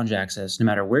airport lounge access, no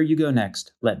matter where you go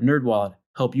next, let NerdWallet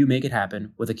help you make it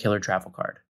happen with a killer travel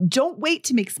card. Don't wait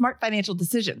to make smart financial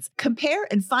decisions. Compare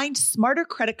and find smarter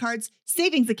credit cards,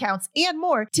 savings accounts, and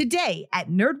more today at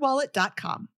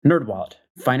nerdwallet.com. NerdWallet.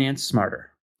 Finance smarter.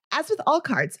 As with all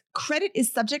cards, credit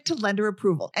is subject to lender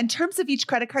approval, and terms of each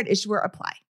credit card issuer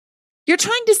apply. You're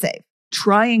trying to save,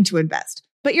 trying to invest,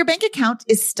 but your bank account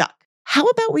is stuck. How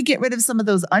about we get rid of some of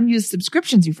those unused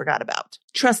subscriptions you forgot about?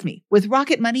 Trust me, with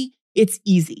Rocket Money, it's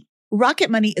easy. Rocket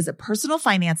Money is a personal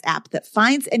finance app that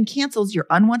finds and cancels your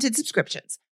unwanted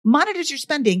subscriptions, monitors your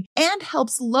spending, and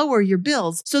helps lower your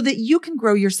bills so that you can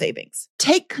grow your savings.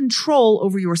 Take control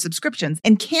over your subscriptions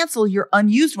and cancel your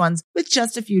unused ones with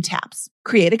just a few taps.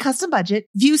 Create a custom budget,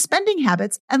 view spending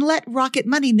habits, and let Rocket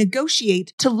Money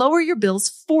negotiate to lower your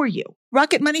bills for you.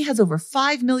 Rocket Money has over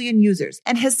 5 million users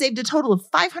and has saved a total of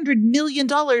 $500 million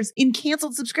in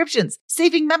canceled subscriptions,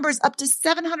 saving members up to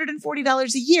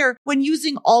 $740 a year when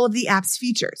using all of the app's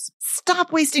features.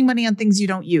 Stop wasting money on things you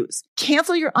don't use.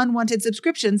 Cancel your unwanted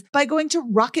subscriptions by going to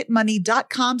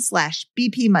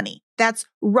rocketmoney.com/BPmoney. That's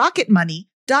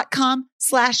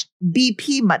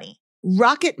rocketmoney.com/BPmoney.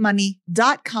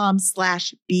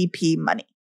 rocketmoney.com/BPmoney.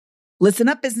 Listen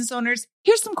up, business owners.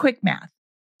 Here's some quick math.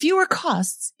 Fewer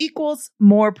costs equals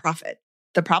more profit.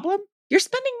 The problem? You're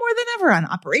spending more than ever on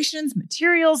operations,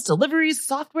 materials, deliveries,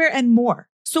 software, and more.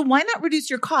 So why not reduce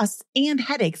your costs and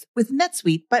headaches with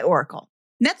NetSuite by Oracle?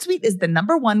 NetSuite is the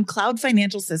 #1 cloud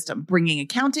financial system, bringing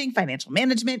accounting, financial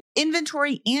management,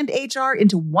 inventory, and HR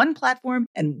into one platform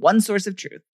and one source of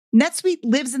truth. NetSuite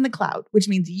lives in the cloud, which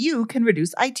means you can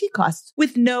reduce IT costs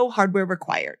with no hardware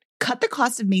required. Cut the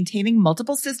cost of maintaining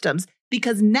multiple systems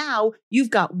because now you've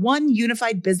got one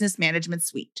unified business management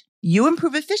suite. You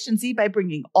improve efficiency by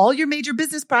bringing all your major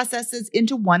business processes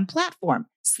into one platform,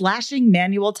 slashing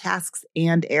manual tasks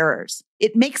and errors.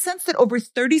 It makes sense that over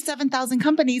 37,000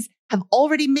 companies have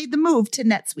already made the move to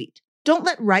NetSuite. Don't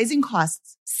let rising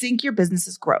costs sink your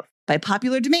business's growth. By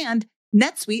popular demand,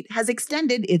 NetSuite has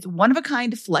extended its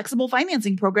one-of-a-kind flexible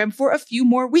financing program for a few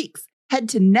more weeks. Head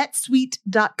to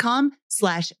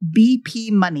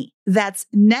netsuite.com/BPmoney. That's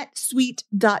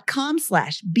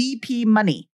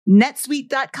netsuite.com/BPmoney.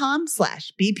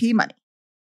 netsuite.com/BPmoney.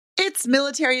 It's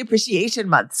Military Appreciation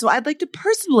Month, so I'd like to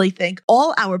personally thank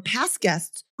all our past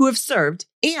guests who have served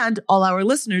and all our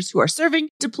listeners who are serving,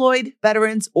 deployed,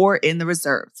 veterans, or in the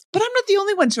reserves. But I'm not the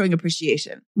only one showing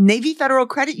appreciation. Navy Federal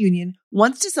Credit Union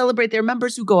wants to celebrate their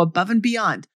members who go above and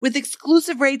beyond with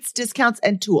exclusive rates, discounts,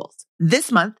 and tools.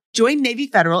 This month, join Navy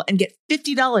Federal and get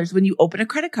 $50 when you open a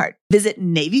credit card. Visit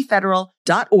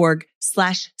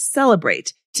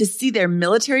NavyFederal.org/celebrate to see their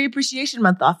Military Appreciation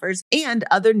Month offers and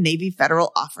other Navy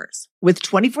Federal offers. With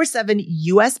 24/7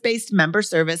 U.S.-based member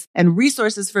service and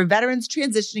resources for veterans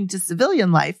transitioning to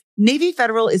civilian life, Navy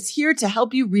Federal is here to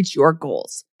help you reach your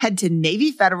goals. Head to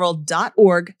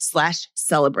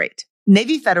NavyFederal.org/celebrate.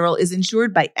 Navy Federal is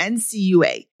insured by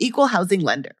NCUA, Equal Housing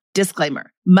Lender.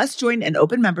 Disclaimer: must join an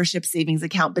open membership savings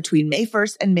account between May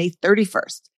 1st and May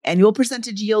 31st. Annual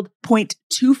percentage yield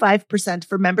 0.25%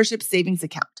 for membership savings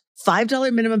account.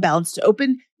 $5 minimum balance to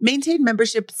open, maintain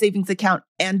membership savings account,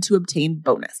 and to obtain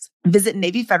bonus. Visit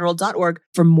NavyFederal.org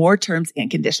for more terms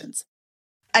and conditions.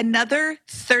 Another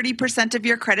 30% of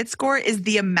your credit score is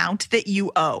the amount that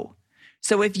you owe.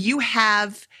 So if you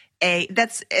have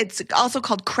it's also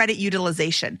called credit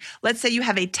utilization. Let's say you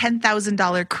have a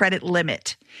 $10,000 credit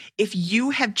limit. If you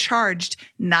have charged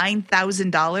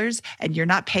 $9,000 and you're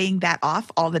not paying that off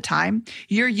all the time,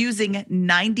 you're using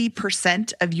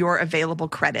 90% of your available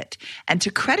credit. And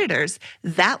to creditors,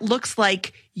 that looks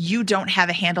like you don't have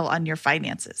a handle on your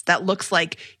finances. That looks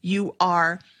like you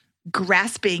are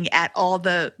grasping at all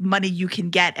the money you can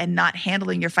get and not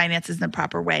handling your finances in the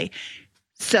proper way.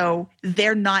 So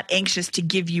they're not anxious to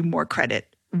give you more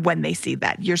credit when they see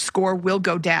that. Your score will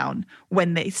go down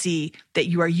when they see that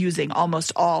you are using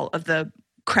almost all of the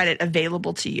credit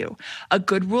available to you. A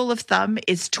good rule of thumb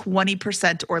is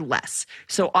 20% or less.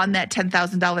 So on that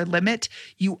 $10,000 limit,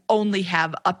 you only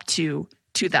have up to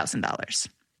 $2,000.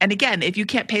 And again, if you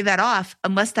can't pay that off,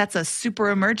 unless that's a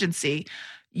super emergency,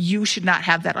 you should not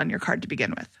have that on your card to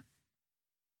begin with.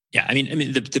 Yeah, I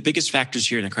mean, the biggest factors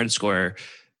here in the credit score are,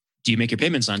 do you make your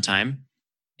payments on time?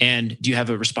 And do you have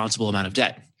a responsible amount of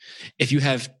debt? If you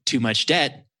have too much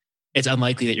debt, it's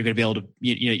unlikely that you're going to be able to,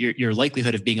 your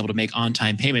likelihood of being able to make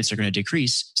on-time payments are going to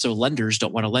decrease. So lenders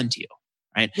don't want to lend to you,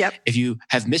 right? Yep. If you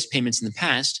have missed payments in the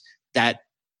past, that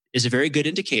is a very good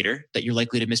indicator that you're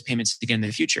likely to miss payments again in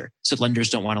the future. So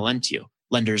lenders don't want to lend to you.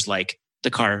 Lenders like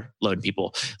the car loan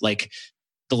people, like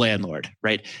the landlord,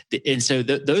 right? And so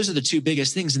those are the two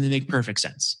biggest things, and they make perfect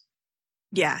sense.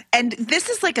 Yeah. And this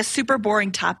is like a super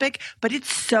boring topic, but it's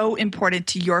so important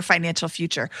to your financial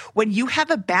future. When you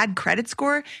have a bad credit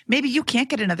score, maybe you can't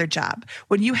get another job.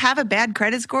 When you have a bad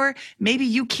credit score, maybe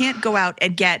you can't go out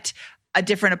and get a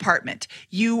different apartment.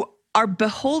 You are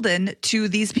beholden to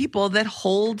these people that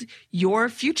hold your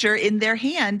future in their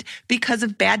hand because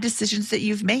of bad decisions that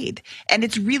you've made. And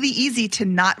it's really easy to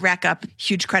not rack up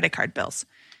huge credit card bills.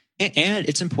 And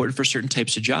it's important for certain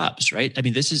types of jobs, right? I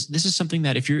mean, this is something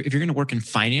that if you're going to work in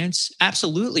finance,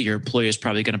 absolutely your employer is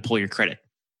probably going to pull your credit.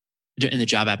 in the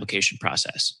job application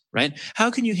process, right?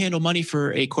 How can you handle money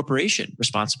for a corporation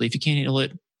responsibly if you can't handle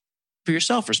it for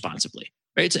yourself responsibly,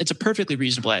 right? It's a perfectly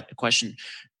reasonable question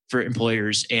for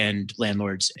employers and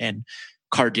landlords and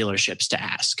car dealerships to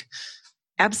ask.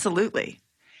 Absolutely.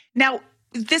 Now,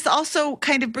 this also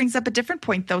kind of brings up a different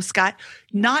point, though, Scott.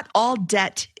 Not all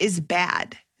debt is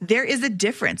bad. There is a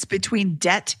difference between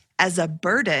debt as a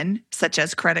burden, such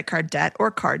as credit card debt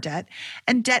or car debt,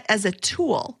 and debt as a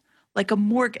tool, like a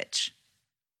mortgage.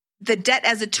 The debt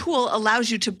as a tool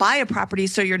allows you to buy a property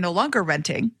so you're no longer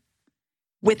renting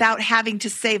without having to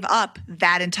save up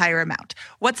that entire amount.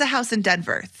 What's a house in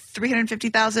Denver?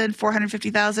 $350,000,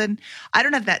 $450,000? I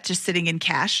don't have that just sitting in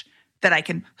cash that I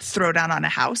can throw down on a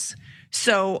house.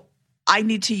 So I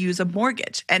need to use a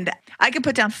mortgage. And I can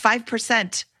put down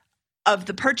 5% of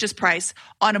the purchase price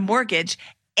on a mortgage.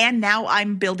 And now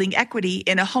I'm building equity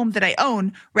in a home that I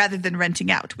own rather than renting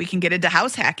out. We can get into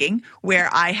house hacking where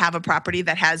I have a property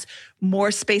that has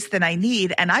more space than I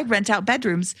need and I rent out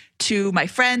bedrooms to my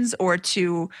friends or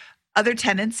to other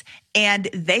tenants and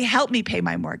they help me pay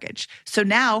my mortgage. So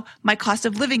now my cost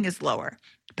of living is lower,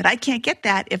 but I can't get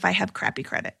that if I have crappy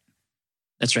credit.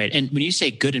 That's right. And when you say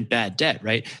good and bad debt,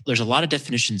 right, there's a lot of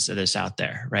definitions of this out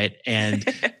there, right? And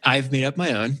I've made up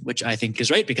my own, which I think is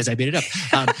right because I made it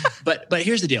up. But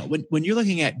here's the deal. When you're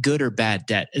looking at good or bad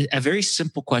debt, a very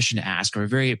simple question to ask or a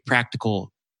very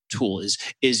practical tool is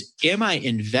am I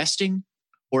investing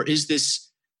or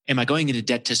am I going into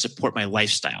debt to support my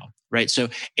lifestyle, right? So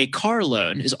a car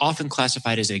loan is often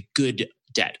classified as a good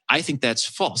debt. I think that's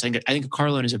false. I think a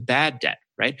car loan is a bad debt,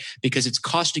 right? Because it's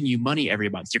costing you money every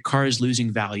month. Your car is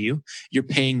losing value. You're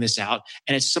paying this out,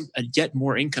 and it's yet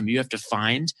more income you have to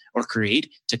find or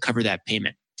create to cover that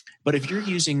payment. But if you're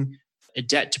using a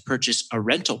debt to purchase a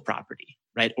rental property,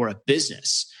 right, or a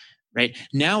business, right,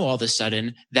 now all of a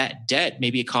sudden that debt,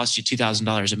 maybe it costs you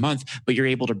 $2,000 a month, but you're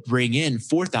able to bring in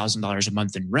 $4,000 a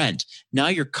month in rent. Now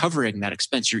you're covering that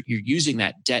expense. You're using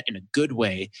that debt in a good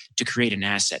way to create an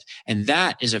asset. And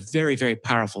that is a very, very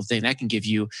powerful thing. That can give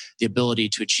you the ability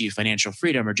to achieve financial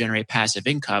freedom or generate passive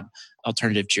income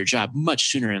alternative to your job much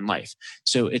sooner in life.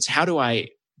 So it's how do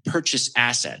I purchase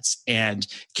assets and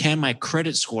can my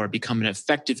credit score become an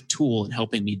effective tool in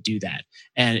helping me do that?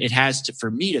 And it has to,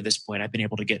 for me to this point, I've been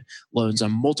able to get loans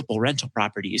on multiple rental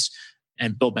properties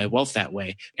and build my wealth that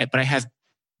way. But I have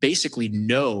basically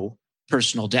no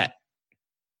personal debt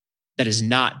that is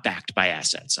not backed by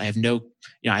assets. I have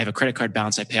I have a credit card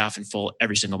balance I pay off in full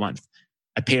every single month.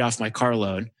 I paid off my car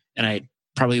loan and I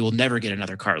probably will never get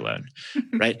another car loan,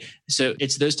 right? So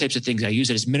it's those types of things. I use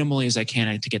it as minimally as I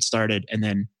can to get started and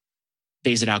then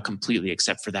phase it out completely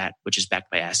except for that, which is backed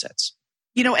by assets.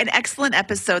 You know, an excellent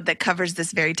episode that covers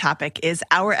this very topic is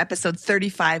our episode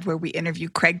 35, where we interview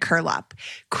Craig Curlop.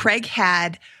 Craig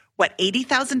had,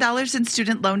 $80,000 in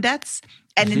student loan debts?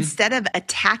 And instead of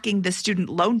attacking the student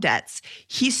loan debts,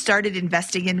 he started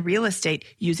investing in real estate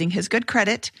using his good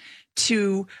credit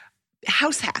to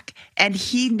house hack. And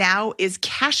he now is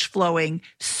cash flowing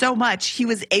so much, he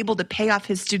was able to pay off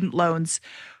his student loans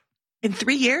in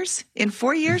 3 years, in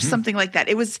 4 years, something like that.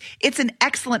 It's an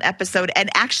excellent episode and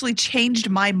actually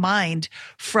changed my mind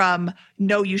from,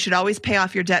 no, you should always pay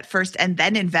off your debt first and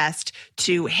then invest,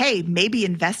 to, hey, maybe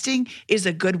investing is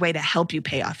a good way to help you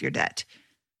pay off your debt.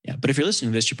 Yeah, but if you're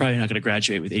listening to this, you're probably not going to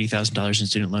graduate with $80,000 in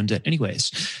student loan debt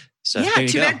anyways. So yeah,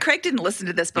 too bad Craig didn't listen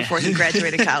to this before he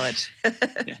graduated college.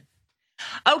 Yeah.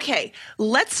 Okay,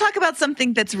 let's talk about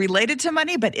something that's related to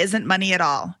money but isn't money at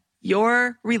all.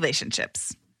 Your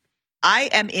relationships. I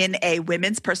am in a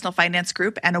women's personal finance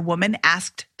group, and a woman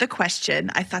asked the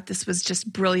question. I thought this was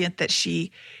just brilliant that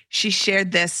she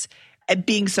shared this at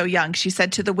being so young. She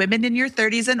said, to the women in your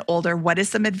 30s and older, what is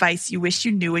some advice you wish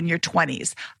you knew in your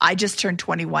 20s? I just turned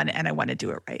 21 and I want to do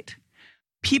it right.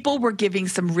 People were giving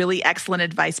some really excellent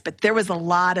advice, but there was a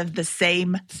lot of the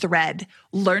same thread.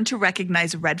 Learn to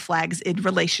recognize red flags in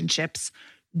relationships.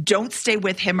 Don't stay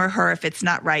with him or her if it's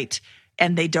not right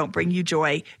and they don't bring you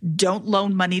joy. Don't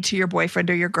loan money to your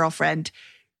boyfriend or your girlfriend.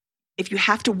 If you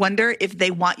have to wonder if they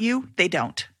want you, they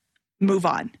don't. Move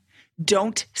on.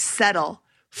 Don't settle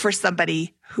for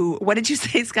somebody who, what did you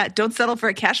say, Scott? Don't settle for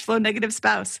a cash flow negative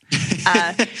spouse.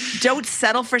 Don't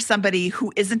settle for somebody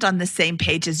who isn't on the same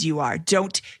page as you are.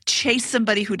 Don't chase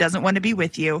somebody who doesn't want to be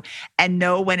with you, and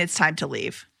know when it's time to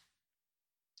leave.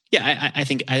 Yeah, I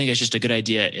think it's just a good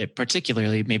idea,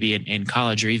 particularly maybe in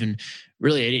college or even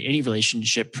really any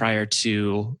relationship prior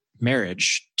to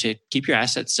marriage, to keep your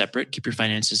assets separate, keep your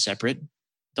finances separate.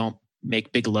 Don't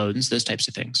make big loans, those types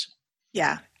of things.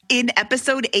 Yeah. In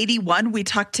episode 81, we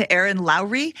talked to Erin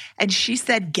Lowry, and she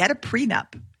said, get a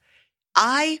prenup.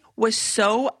 I was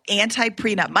so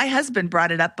anti-prenup. My husband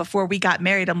brought it up before we got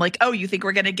married. I'm like, oh, you think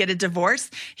we're going to get a divorce?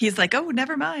 He's like, oh,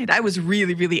 never mind. I was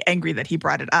really, really angry that he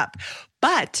brought it up.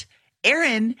 But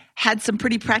Erin had some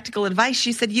pretty practical advice.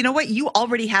 She said, you know what? You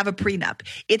already have a prenup.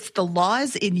 It's the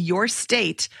laws in your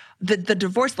state, the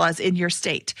divorce laws in your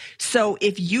state. So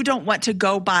if you don't want to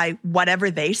go by whatever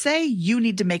they say, you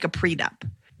need to make a prenup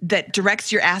that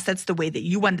directs your assets the way that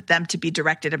you want them to be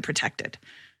directed and protected.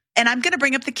 And I'm going to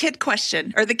bring up the kid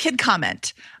question or the kid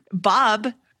comment.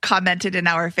 Bob commented in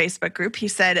our Facebook group. He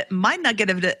said, my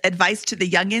nugget of advice to the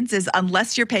youngins is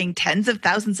unless you're paying tens of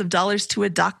thousands of dollars to a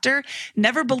doctor,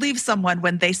 never believe someone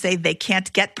when they say they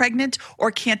can't get pregnant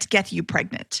or can't get you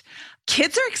pregnant.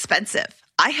 Kids are expensive.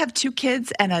 I have 2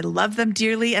 kids and I love them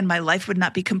dearly and my life would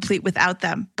not be complete without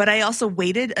them. But I also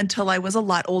waited until I was a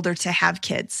lot older to have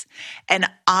kids. And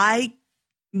I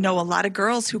know a lot of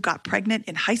girls who got pregnant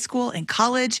in high school and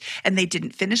college and they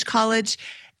didn't finish college.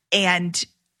 And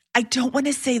I don't want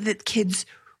to say that kids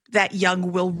that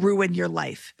young will ruin your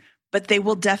life, but they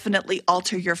will definitely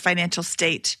alter your financial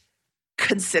state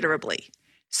considerably.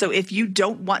 So if you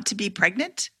don't want to be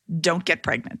pregnant, don't get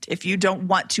pregnant. If you don't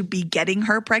want to be getting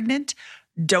her pregnant,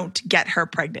 don't get her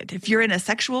pregnant. If you're in a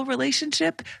sexual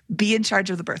relationship, be in charge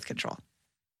of the birth control.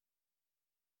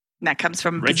 And that comes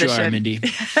from a position. You are, Mindy.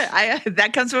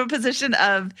 That comes from a position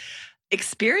of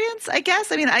experience, I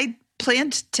guess. I mean, I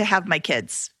planned to have my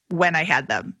kids when I had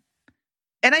them.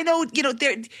 And I know,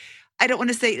 I don't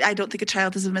want to say I don't think a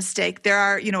child is a mistake. There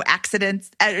are, accidents,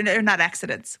 or not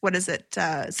accidents. What is it?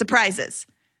 Surprises.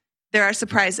 There are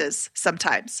surprises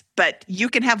sometimes, but you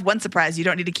can have one surprise. You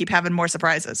don't need to keep having more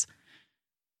surprises.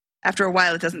 After a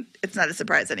while, it's not a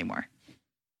surprise anymore.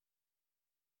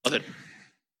 Love it.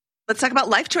 Let's talk about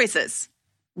life choices.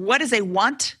 What is a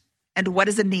want and what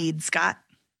is a need, Scott?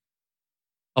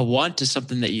 A want is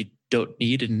something that you don't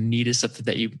need, and need is something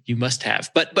that you must have.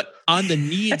 But on the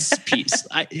needs piece,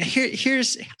 I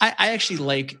actually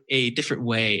like a different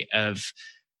way of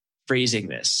phrasing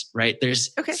this, right?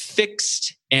 There's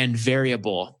fixed and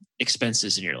variable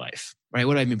expenses in your life, right?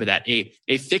 What do I mean by that?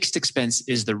 A fixed expense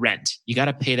is the rent. You got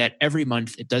to pay that every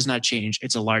month. It does not change.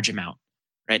 It's a large amount,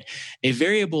 right? A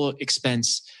variable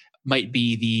expense might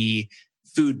be the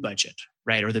food budget,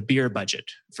 right? Or the beer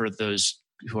budget for those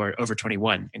who are over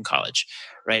 21 in college,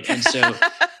 right? And so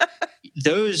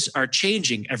those are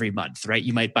changing every month, right?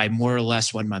 You might buy more or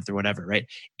less one month or whatever, right?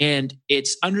 And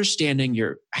it's understanding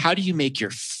how do you make your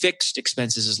fixed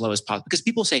expenses as low as possible? Because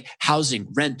people say housing,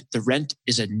 rent, the rent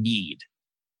is a need,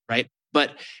 right?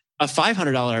 But a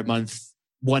 $500 a month,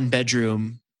 one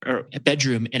bedroom or a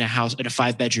bedroom in a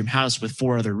 5-bedroom house with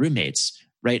 4 other roommates,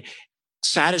 right?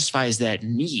 Satisfies that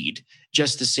need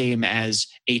just the same as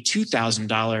a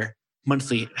 $2,000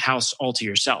 monthly house all to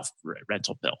yourself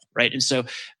rental bill, right? And so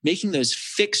making those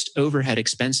fixed overhead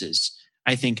expenses,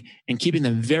 I think, and keeping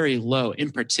them very low,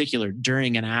 in particular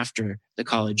during and after the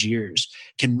college years,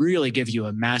 can really give you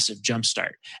a massive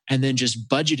jumpstart. And then just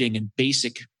budgeting and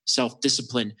basic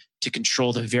self-discipline to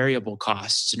control the variable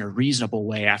costs in a reasonable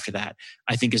way after that,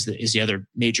 I think is the other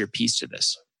major piece to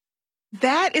this.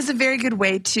 That is a very good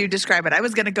way to describe it. I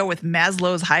was going to go with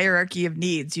Maslow's hierarchy of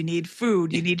needs. You need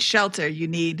food, you need shelter, you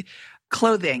need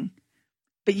clothing,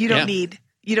 but you don't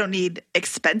need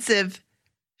expensive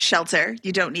shelter.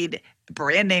 You don't need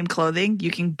brand name clothing.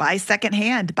 You can buy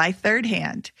secondhand, buy third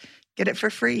hand, get it for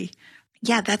free.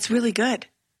 Yeah, that's really good.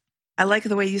 I like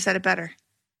the way you said it better.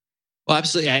 Well,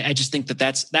 absolutely. I just think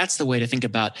that's the way to think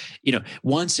about,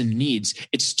 wants and needs.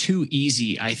 It's too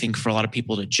easy, I think, for a lot of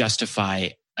people to justify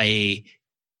a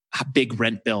big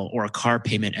rent bill or a car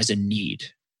payment as a need,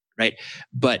 right?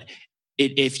 But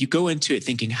if you go into it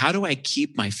thinking, how do I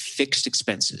keep my fixed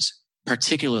expenses,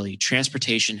 particularly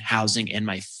transportation, housing, and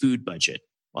my food budget?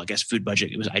 Well, I guess food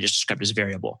budget, I just described as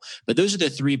variable. But those are the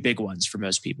 3 big ones for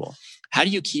most people. How do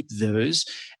you keep those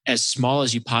as small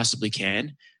as you possibly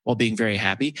can while being very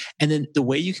happy? And then the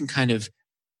way you can kind of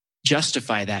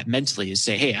justify that mentally is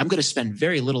say, hey, I'm going to spend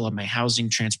very little on my housing,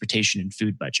 transportation, and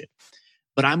food budget.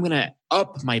 But I'm going to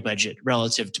up my budget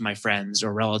relative to my friends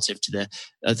or relative to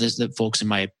the folks in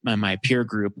my peer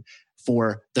group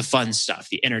for the fun stuff,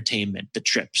 the entertainment, the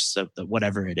trips, the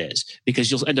whatever it is, because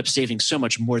you'll end up saving so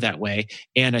much more that way.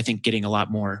 And I think getting a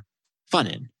lot more fun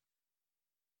in.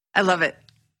 I love it.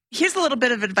 Here's a little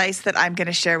bit of advice that I'm going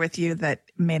to share with you that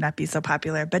may not be so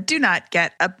popular, but do not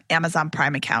get an Amazon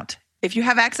Prime account. If you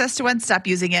have access to one, stop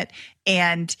using it.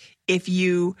 And if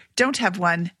you don't have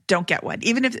one, don't get one.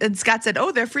 And Scott said,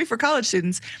 oh, they're free for college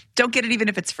students. Don't get it even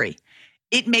if it's free.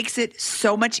 It makes it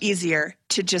so much easier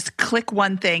to just click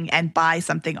one thing and buy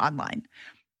something online.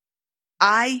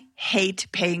 I hate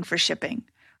paying for shipping.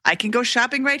 I can go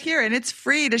shopping right here and it's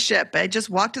free to ship. I just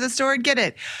walk to the store and get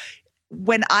it.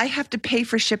 When I have to pay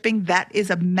for shipping, that is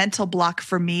a mental block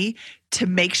for me to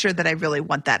make sure that I really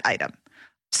want that item.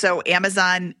 So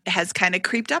Amazon has kind of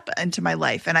creeped up into my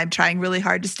life, and I'm trying really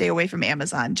hard to stay away from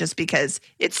Amazon just because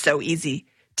it's so easy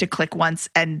to click once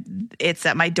and it's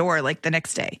at my door like the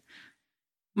next day.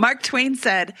 Mark Twain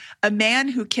said, "A man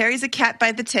who carries a cat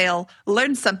by the tail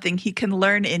learns something he can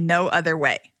learn in no other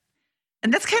way."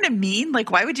 And that's kind of mean.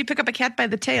 Like, why would you pick up a cat by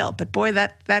the tail? But boy,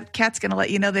 that cat's going to let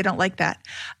you know they don't like that.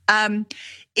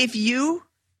 If you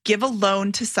give a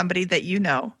loan to somebody that you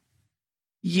know,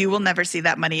 you will never see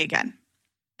that money again.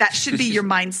 That should be your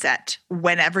mindset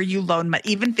whenever you loan money,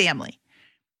 even family.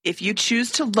 If you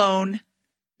choose to loan,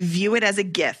 view it as a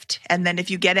gift. And then if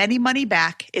you get any money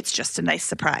back, it's just a nice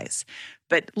surprise.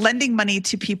 But lending money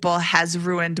to people has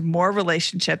ruined more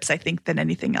relationships, I think, than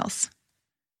anything else.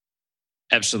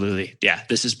 Absolutely. Yeah.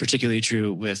 This is particularly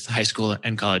true with high school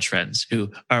and college friends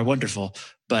who are wonderful,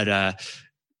 but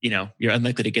you're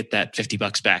unlikely to get that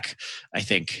 $50 back, I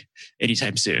think,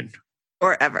 anytime soon.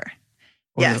 Or ever.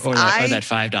 Or Yes. or that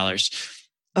 $5.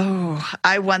 Oh,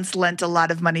 I once lent a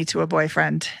lot of money to a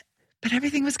boyfriend, but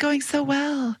everything was going so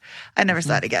well. I never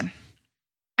saw it again.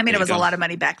 I mean, it was a lot of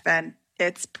money back then.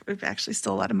 It's actually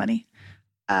still a lot of money.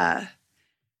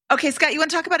 Okay, Scott, you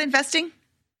want to talk about investing?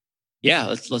 Yeah,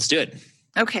 let's do it.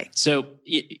 Okay. So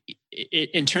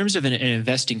in terms of an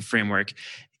investing framework,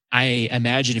 I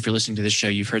imagine if you're listening to this show,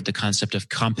 you've heard the concept of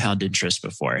compound interest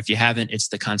before. If you haven't, it's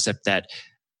the concept that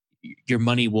your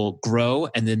money will grow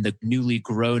and then the newly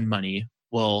grown money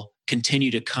will continue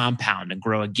to compound and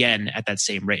grow again at that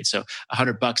same rate. So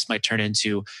 $100 might turn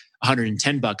into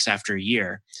 $110 after a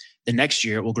year. The next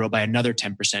year it will grow by another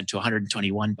 10% to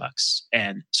 $121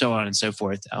 and so on and so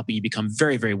forth. You become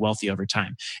very, very wealthy over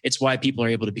time. It's why people are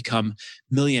able to become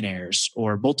millionaires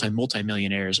or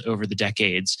multi-millionaires over the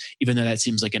decades, even though that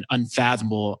seems like an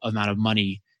unfathomable amount of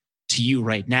money to you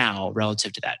right now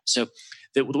relative to that. So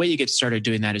the way you get started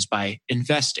doing that is by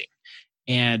investing.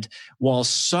 And while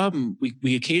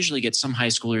we occasionally get some high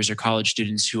schoolers or college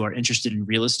students who are interested in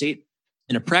real estate,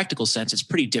 in a practical sense, it's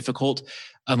pretty difficult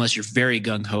unless you're very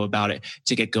gung-ho about it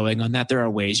to get going on that. There are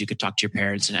ways you could talk to your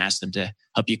parents and ask them to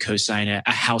help you co-sign a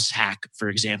house hack, for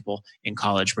example, in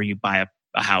college where you buy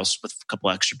a house with a couple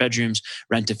extra bedrooms,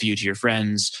 rent a few to your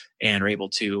friends, and are able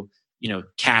to,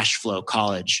 cash flow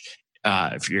college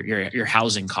for your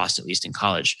housing cost, at least in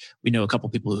college. We know a couple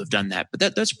people who have done that,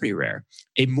 but that's pretty rare.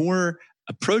 A more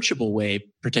approachable way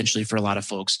potentially for a lot of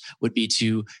folks would be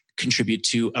to contribute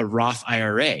to a Roth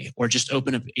IRA or just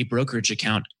open up a brokerage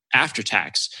account after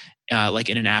tax, like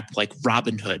in an app like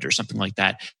Robinhood or something like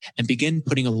that, and begin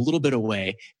putting a little bit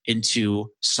away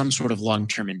into some sort of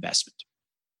long-term investment.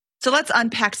 So let's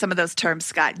unpack some of those terms,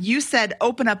 Scott. You said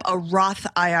open up a Roth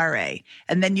IRA,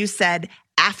 and then you said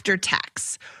after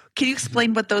tax. Can you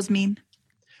explain what those mean?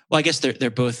 Well, I guess they're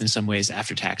both in some ways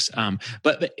after tax.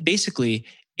 But basically,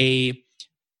 a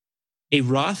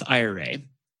Roth IRA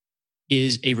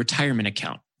is a retirement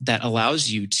account that allows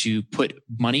you to put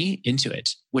money into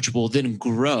it, which will then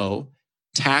grow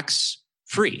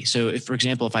tax-free. So if, for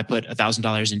example, if I put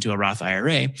 $1,000 into a Roth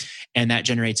IRA and that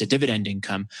generates a dividend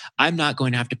income, I'm not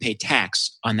going to have to pay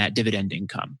tax on that dividend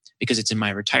income because it's in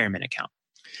my retirement account.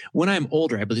 When I'm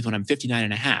older, I believe when I'm 59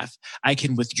 and a half, I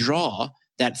can withdraw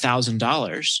that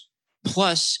 $1,000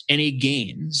 plus any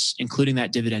gains, including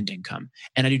that dividend income,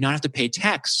 and I do not have to pay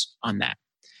tax on that.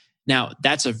 Now,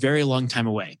 that's a very long time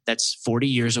away. That's 40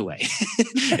 years away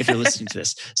if you're listening to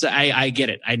this. So I get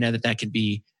it. I know that can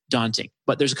be daunting.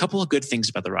 But there's a couple of good things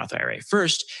about the Roth IRA.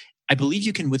 First, I believe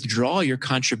you can withdraw your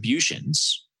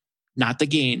contributions, not the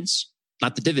gains,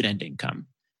 not the dividend income,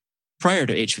 prior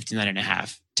to age 59 and a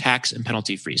half, tax and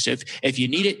penalty free. So if you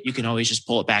need it, you can always just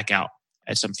pull it back out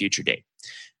at some future date,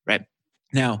 right?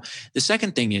 Now, the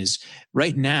second thing is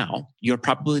right now, you're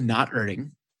probably not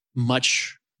earning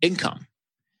much income.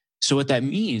 So what that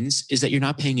means is that you're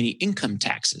not paying any income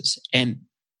taxes. And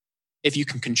if you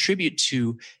can contribute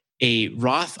to a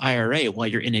Roth IRA while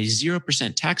you're in a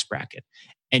 0% tax bracket,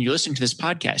 and you're listening to this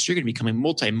podcast, you're going to become a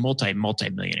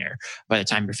multi-millionaire by the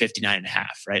time you're 59 and a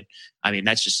half, right? I mean,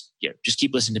 that's just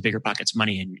keep listening to Bigger Pockets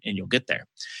Money and you'll get there.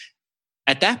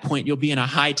 At that point, you'll be in a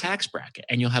high tax bracket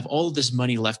and you'll have all of this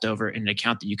money left over in an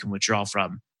account that you can withdraw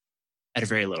from at a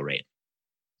very low rate.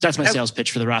 That's my sales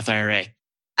pitch for the Roth IRA.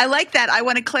 I like that. I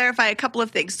want to clarify a couple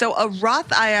of things. So a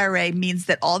Roth IRA means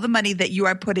that all the money that you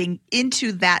are putting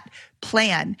into that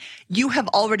plan, you have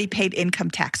already paid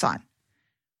income tax on.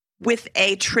 With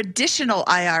a traditional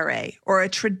IRA or a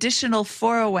traditional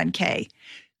 401k,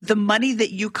 the money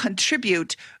that you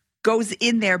contribute goes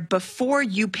in there before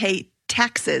you pay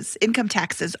taxes, income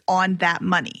taxes on that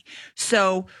money.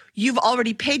 So you've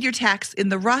already paid your tax in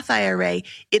the Roth IRA.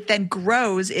 It then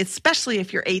grows, especially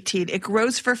if you're 18, it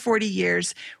grows for 40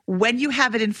 years. When you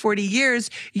have it in 40 years,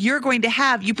 you put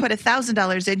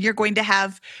 $1,000 in, you're going to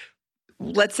have,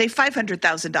 let's say,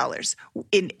 $500,000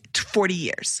 in 40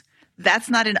 years. That's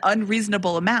not an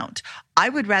unreasonable amount. I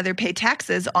would rather pay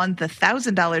taxes on the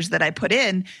 $1,000 that I put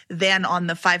in than on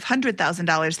the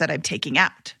 $500,000 that I'm taking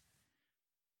out.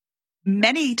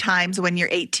 Many times when you're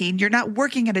 18, you're not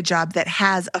working at a job that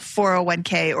has a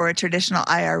 401k or a traditional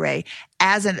IRA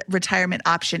as a retirement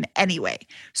option anyway.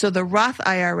 So the Roth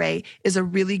IRA is a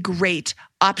really great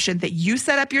option that you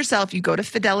set up yourself. You go to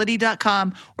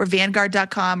fidelity.com or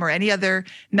vanguard.com or any other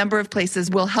number of places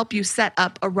will help you set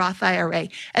up a Roth IRA.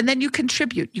 And then you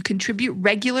contribute. You contribute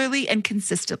regularly and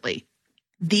consistently.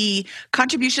 The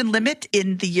contribution limit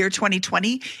in the year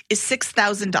 2020 is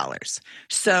 $6,000.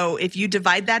 So if you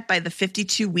divide that by the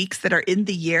 52 weeks that are in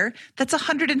the year, that's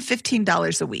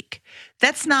 $115 a week.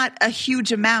 That's not a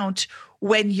huge amount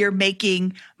when you're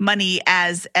making money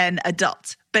as an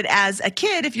adult. But as a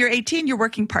kid, if you're 18, you're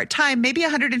working part-time, maybe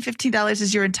 $115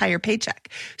 is your entire paycheck.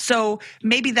 So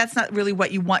maybe that's not really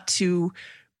what you want to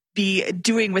be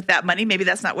doing with that money. Maybe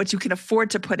that's not what you can afford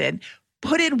to put in.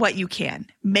 Put in what you can.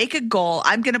 Make a goal.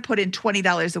 I'm going to put in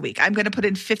 $20 a week. I'm going to put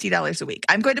in $50 a week.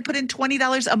 I'm going to put in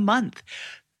 $20 a month.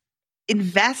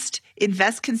 Invest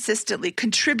consistently,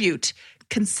 contribute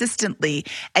consistently,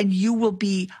 and you will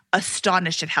be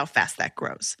astonished at how fast that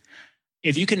grows.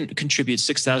 If you can contribute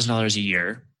 $6,000 a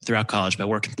year throughout college by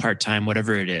working part-time,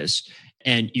 whatever it is,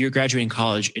 and you're graduating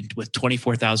college with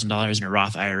 $24,000 in a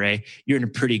Roth IRA, you're in a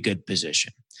pretty good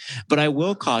position. But I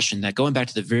will caution that going back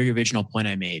to the very original point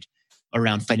I made,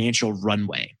 around financial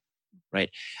runway, right?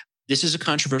 This is a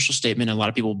controversial statement. And a lot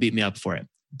of people will beat me up for it,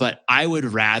 but I would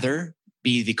rather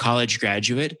be the college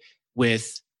graduate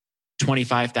with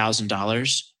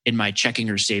 $25,000 in my checking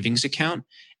or savings account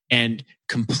and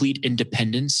complete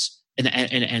independence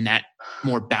and that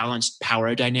more balanced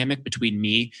power dynamic between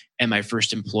me and my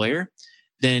first employer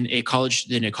than a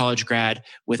college grad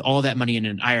with all that money in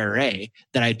an IRA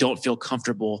that I don't feel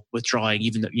comfortable withdrawing,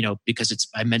 even though, because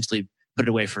I mentally put it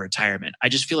away for retirement. I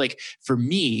just feel like for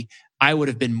me, I would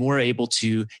have been more able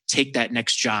to take that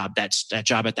next job, that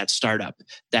job at that startup,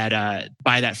 that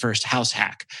buy that first house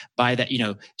hack, buy that,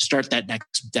 start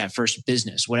that first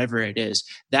business, whatever it is.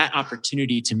 That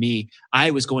opportunity to me,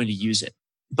 I was going to use it.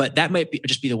 But that might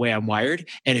just be the way I'm wired.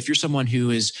 And if you're someone who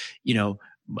is,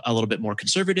 a little bit more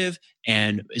conservative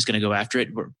and is going to go after it,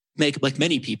 like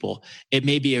many people, it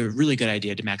may be a really good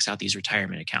idea to max out these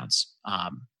retirement accounts.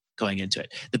 Going into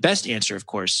it. The best answer, of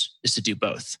course, is to do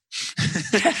both.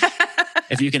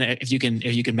 If you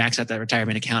can max out that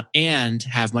retirement account and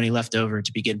have money left over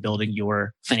to begin building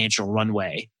your financial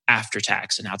runway after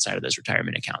tax and outside of those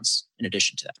retirement accounts in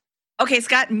addition to that. Okay,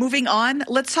 Scott, moving on,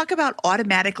 let's talk about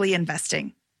automatically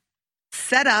investing.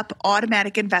 Set up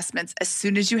automatic investments as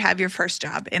soon as you have your first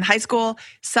job. In high school,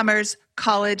 summers,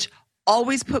 college,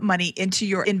 always put money into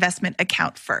your investment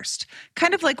account first.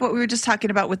 Kind of like what we were just talking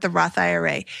about with the Roth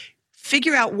IRA.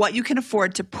 Figure out what you can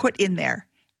afford to put in there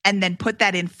and then put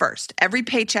that in first. Every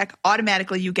paycheck,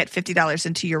 automatically you get $50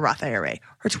 into your Roth IRA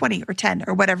or 20 or 10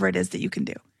 or whatever it is that you can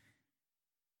do.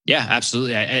 Yeah,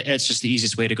 absolutely. It's just the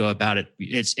easiest way to go about it.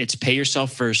 It's pay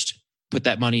yourself first, put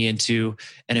that money into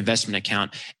an investment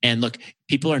account. And look,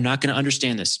 people are not going to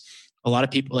understand this. A lot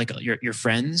of people, like your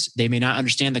friends, they may not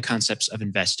understand the concepts of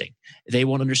investing. They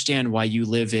won't understand why you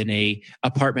live in a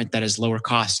apartment that is lower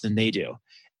cost than they do.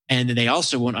 And then they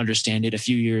also won't understand it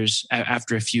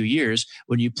after a few years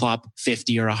when you plop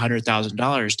 $50,000 or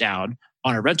 $100,000 down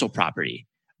on a rental property,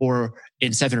 or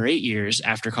in 7 or 8 years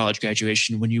after college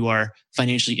graduation when you are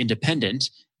financially independent,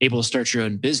 able to start your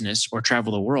own business or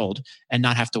travel the world and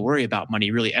not have to worry about money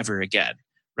really ever again,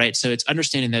 right? So it's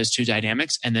understanding those two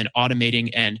dynamics and then automating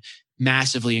and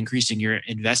massively increasing your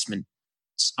investments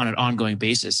on an ongoing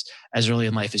basis as early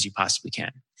in life as you possibly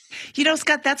can.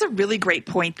 Scott, that's a really great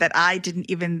point that I didn't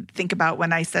even think about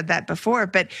when I said that before,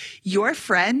 but your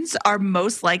friends are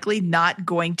most likely not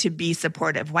going to be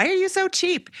supportive. Why are you so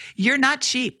cheap? You're not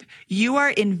cheap. You are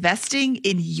investing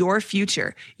in your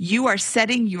future. You are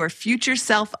setting your future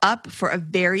self up for a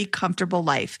very comfortable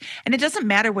life. And it doesn't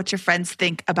matter what your friends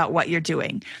think about what you're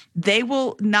doing. They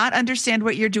will not understand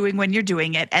what you're doing when you're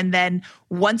doing it. And then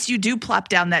once you do plop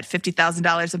down that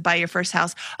 $50,000 and buy your first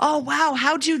house, oh, wow,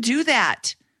 how'd you do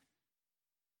that?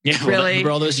 Yeah, really?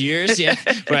 Remember all those years? Yeah,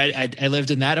 where I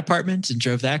lived in that apartment and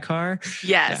drove that car.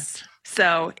 Yes. Yeah.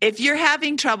 So if you're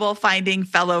having trouble finding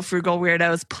fellow frugal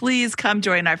weirdos, please come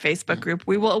join our Facebook group.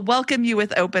 We will welcome you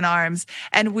with open arms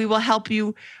and we will help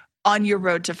you on your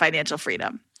road to financial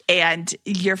freedom. And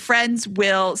your friends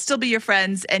will still be your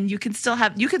friends, and you can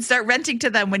start renting to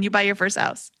them when you buy your first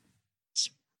house.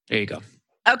 There you go.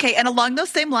 Okay. And along those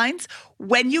same lines,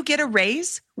 when you get a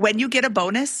raise, when you get a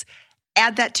bonus,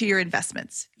 add that to your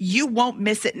investments. You won't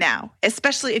miss it now,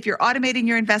 especially if you're automating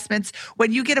your investments.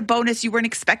 When you get a bonus you weren't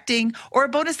expecting or a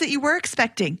bonus that you were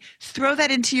expecting, throw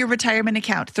that into your retirement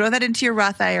account, throw that into your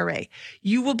Roth IRA.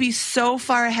 You will be so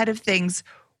far ahead of things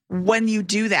when you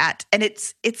do that. And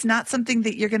it's not something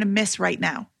that you're going to miss right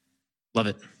now. Love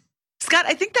it. Scott,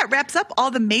 I think that wraps up all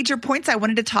the major points I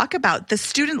wanted to talk about. The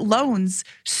student loans,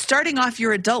 starting off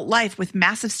your adult life with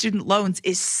massive student loans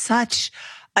is such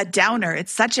a downer.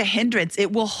 It's such a hindrance.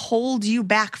 It will hold you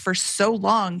back for so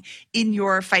long in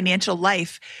your financial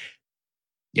life.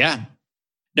 Yeah.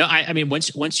 No, I mean,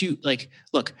 once you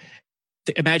look,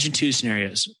 imagine two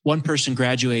scenarios. One person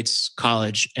graduates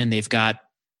college and they've got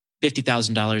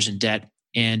 $50,000 in debt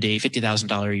and a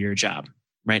 $50,000 a year job,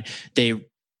 right? They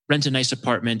rent a nice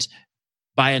apartment,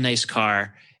 buy a nice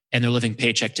car, and they're living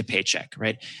paycheck to paycheck,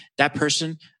 right? That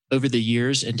person over the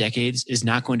years and decades is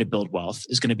not going to build wealth,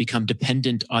 is going to become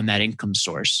dependent on that income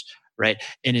source, right?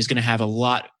 And is going to have a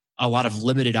lot of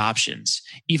limited options,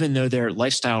 even though their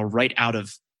lifestyle right out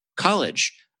of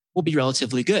college will be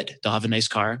relatively good. They'll have a nice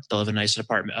car, they'll have a nice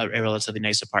apartment, a relatively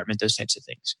nice apartment, those types of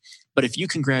things. But if you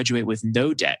can graduate with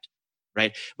no debt,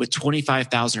 right, with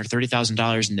 $25,000 or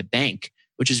 $30,000 in the bank,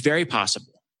 which is very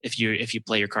possible if you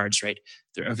play your cards right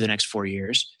over the next 4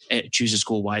 years, choose a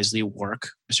school wisely,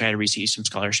 work, try to receive some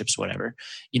scholarships, whatever,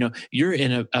 you're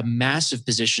in a massive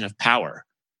position of power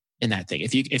in that thing.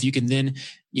 If you can then,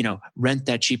 rent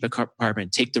that cheap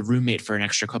apartment, take the roommate for an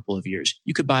extra couple of years,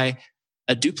 you could buy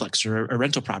a duplex or a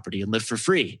rental property and live for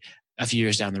free a few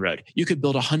years down the road. You could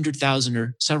build $100,000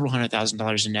 or several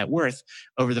 $100,000 in net worth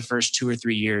over the first 2 or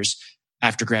 3 years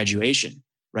after graduation,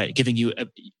 right? Giving you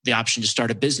the option to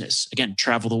start a business, again,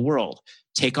 travel the world,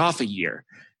 take off a year,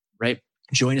 right?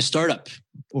 Join a startup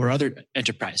or other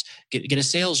enterprise, get a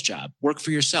sales job, work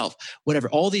for yourself, whatever.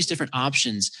 All these different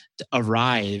options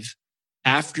arrive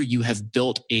after you have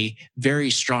built a very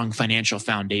strong financial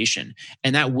foundation.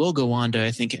 And that will go on to,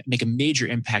 I think, make a major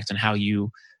impact on how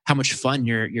much fun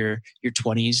your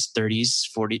 20s, 30s,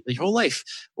 40s, your whole life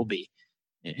will be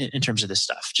in terms of this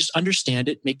stuff. Just understand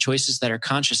it, make choices that are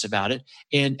conscious about it.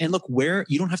 And look, where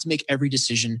you don't have to make every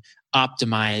decision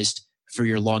optimized for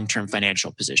your long-term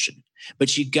financial position,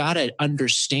 but you got to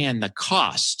understand the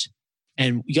cost,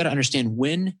 and you got to understand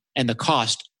when and the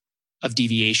cost of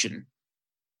deviation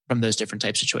from those different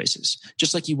types of choices,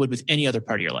 just like you would with any other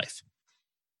part of your life.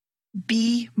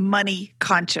 Be money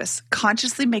conscious.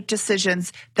 Consciously make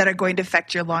decisions that are going to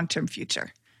affect your long-term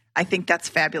future. I think that's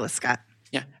fabulous, Scott.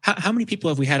 Yeah. How many people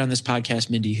have we had on this podcast,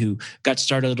 Mindy, who got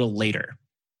started a little later,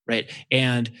 right?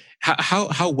 And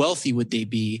how wealthy would they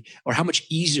be, or how much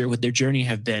easier would their journey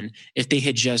have been if they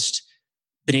had just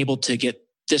been able to get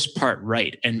this part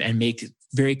right and make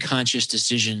very conscious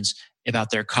decisions about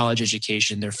their college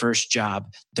education, their first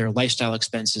job, their lifestyle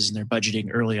expenses, and their budgeting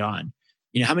early on?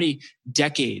 How many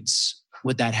decades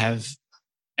would that have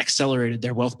accelerated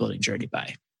their wealth building journey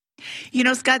by?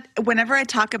 Scott, whenever I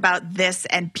talk about this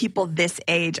and people this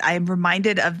age, I am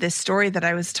reminded of this story that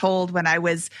I was told when I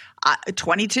was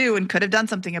 22 and could have done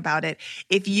something about it.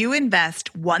 If you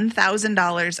invest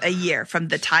 $1,000 a year from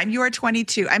the time you are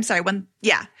 22,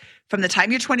 from the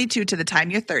time you're 22 to the time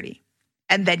you're 30,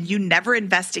 and then you never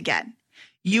invest again,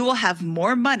 you will have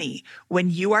more money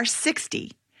when you are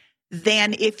 60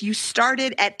 than if you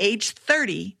started at age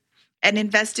 30 and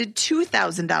invested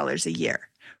 $2,000 a year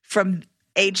from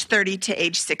age 30 to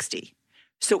age 60.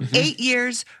 So 8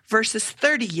 years versus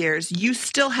 30 years, you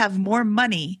still have more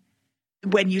money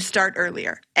when you start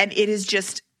earlier. And it is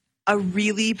just a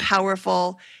really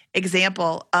powerful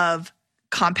example of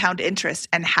compound interest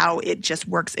and how it just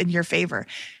works in your favor.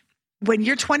 When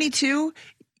you're 22,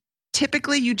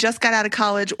 typically you just got out of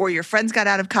college or your friends got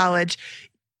out of college.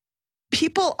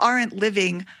 People aren't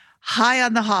living high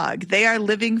on the hog. They are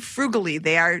living frugally.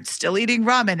 They are still eating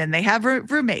ramen and they have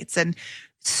roommates. And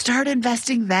start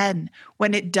investing then,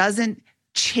 when it doesn't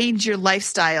change your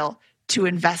lifestyle to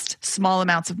invest small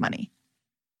amounts of money.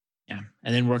 Yeah.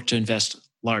 And then work to invest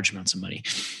large amounts of money.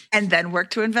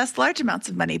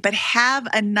 But have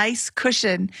a nice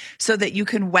cushion so that you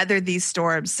can weather these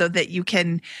storms, so that you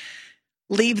can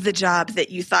leave the job that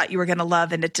you thought you were going to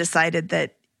love and it decided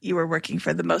that you were working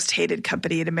for the most hated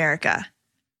company in America.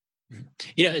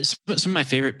 Some of my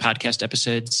favorite podcast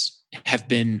episodes have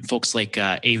been folks like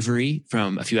Avery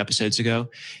from a few episodes ago.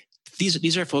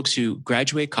 These are folks who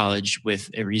graduate college with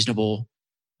a reasonable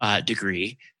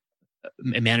degree,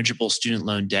 a manageable student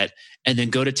loan debt, and then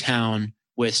go to town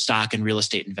with stock and real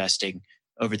estate investing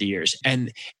over the years.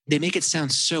 And they make it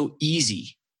sound so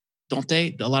easy, don't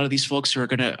they? A lot of these folks who are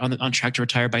going to on track to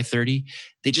retire by 30,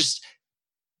 it is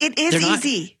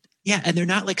easy. Yeah. And they're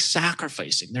not like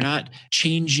sacrificing. They're not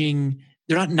changing.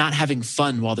 They're not having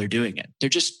fun while they're doing it. They're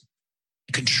just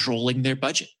controlling their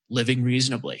budget, living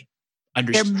reasonably.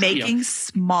 They're making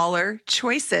smaller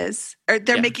choices, or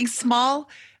they're making small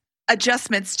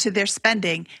adjustments to their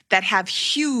spending that have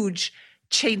huge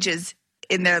changes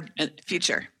in their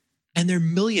future. And they're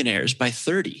millionaires by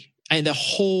 30. And the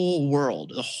whole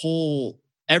world,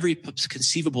 every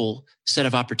conceivable set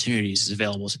of opportunities is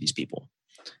available to these people.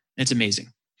 It's amazing.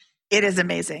 It is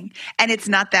amazing. And it's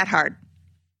not that hard.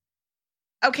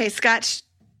 Okay, Scott,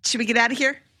 should we get out of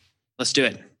here? Let's do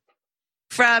it.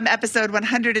 From episode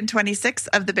 126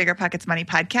 of the Bigger Pockets Money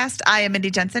podcast, I am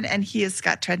Mindy Jensen and he is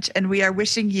Scott Trench, and we are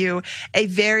wishing you a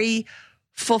very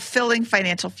fulfilling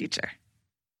financial future.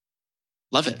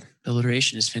 Love it.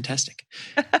 Alliteration is fantastic.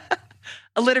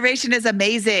 Alliteration is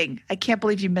amazing. I can't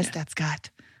believe you missed that, Scott.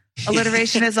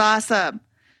 Alliteration is awesome.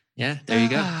 Yeah, there you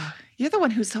go. You're the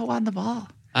one who's so on the ball.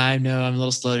 I know. I'm a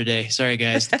little slow today. Sorry,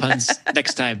 guys. The puns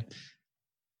next time.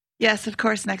 Yes, of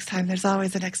course, next time. There's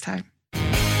always a next time.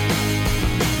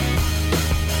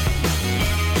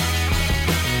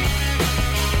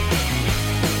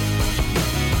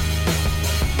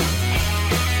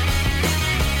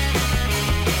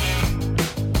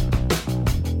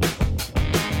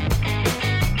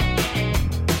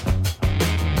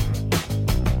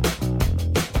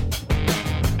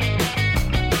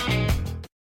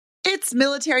 It's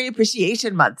Military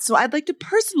Appreciation Month, so I'd like to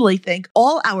personally thank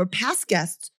all our past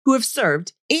guests who have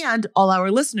served and all our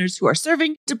listeners who are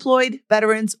serving, deployed,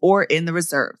 veterans, or in the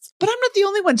reserves. But I'm not the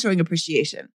only one showing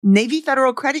appreciation. Navy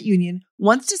Federal Credit Union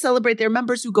wants to celebrate their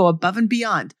members who go above and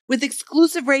beyond with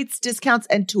exclusive rates, discounts,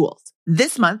 and tools.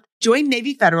 This month, join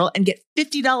Navy Federal and get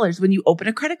 $50 when you open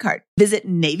a credit card. Visit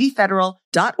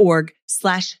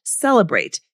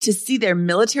NavyFederal.org/celebrate to see their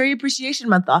Military Appreciation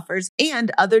Month offers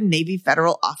and other Navy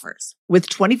Federal offers. With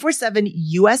 24/7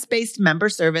 U.S.-based member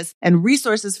service and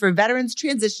resources for veterans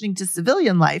transitioning to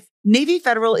civilian life, Navy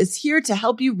Federal is here to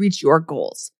help you reach your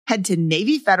goals. Head to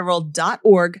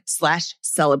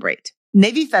NavyFederal.org/celebrate.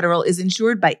 Navy Federal is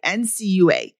insured by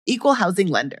NCUA, Equal Housing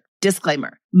Lender.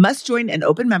 Disclaimer: must join an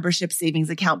open membership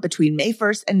savings account between May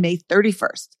 1st and May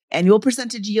 31st. Annual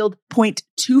percentage yield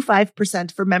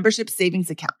 0.25% for membership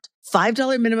savings account.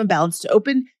 $5 minimum balance to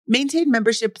open, maintain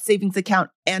membership savings account,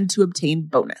 and to obtain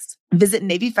bonus. Visit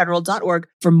NavyFederal.org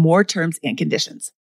for more terms and conditions.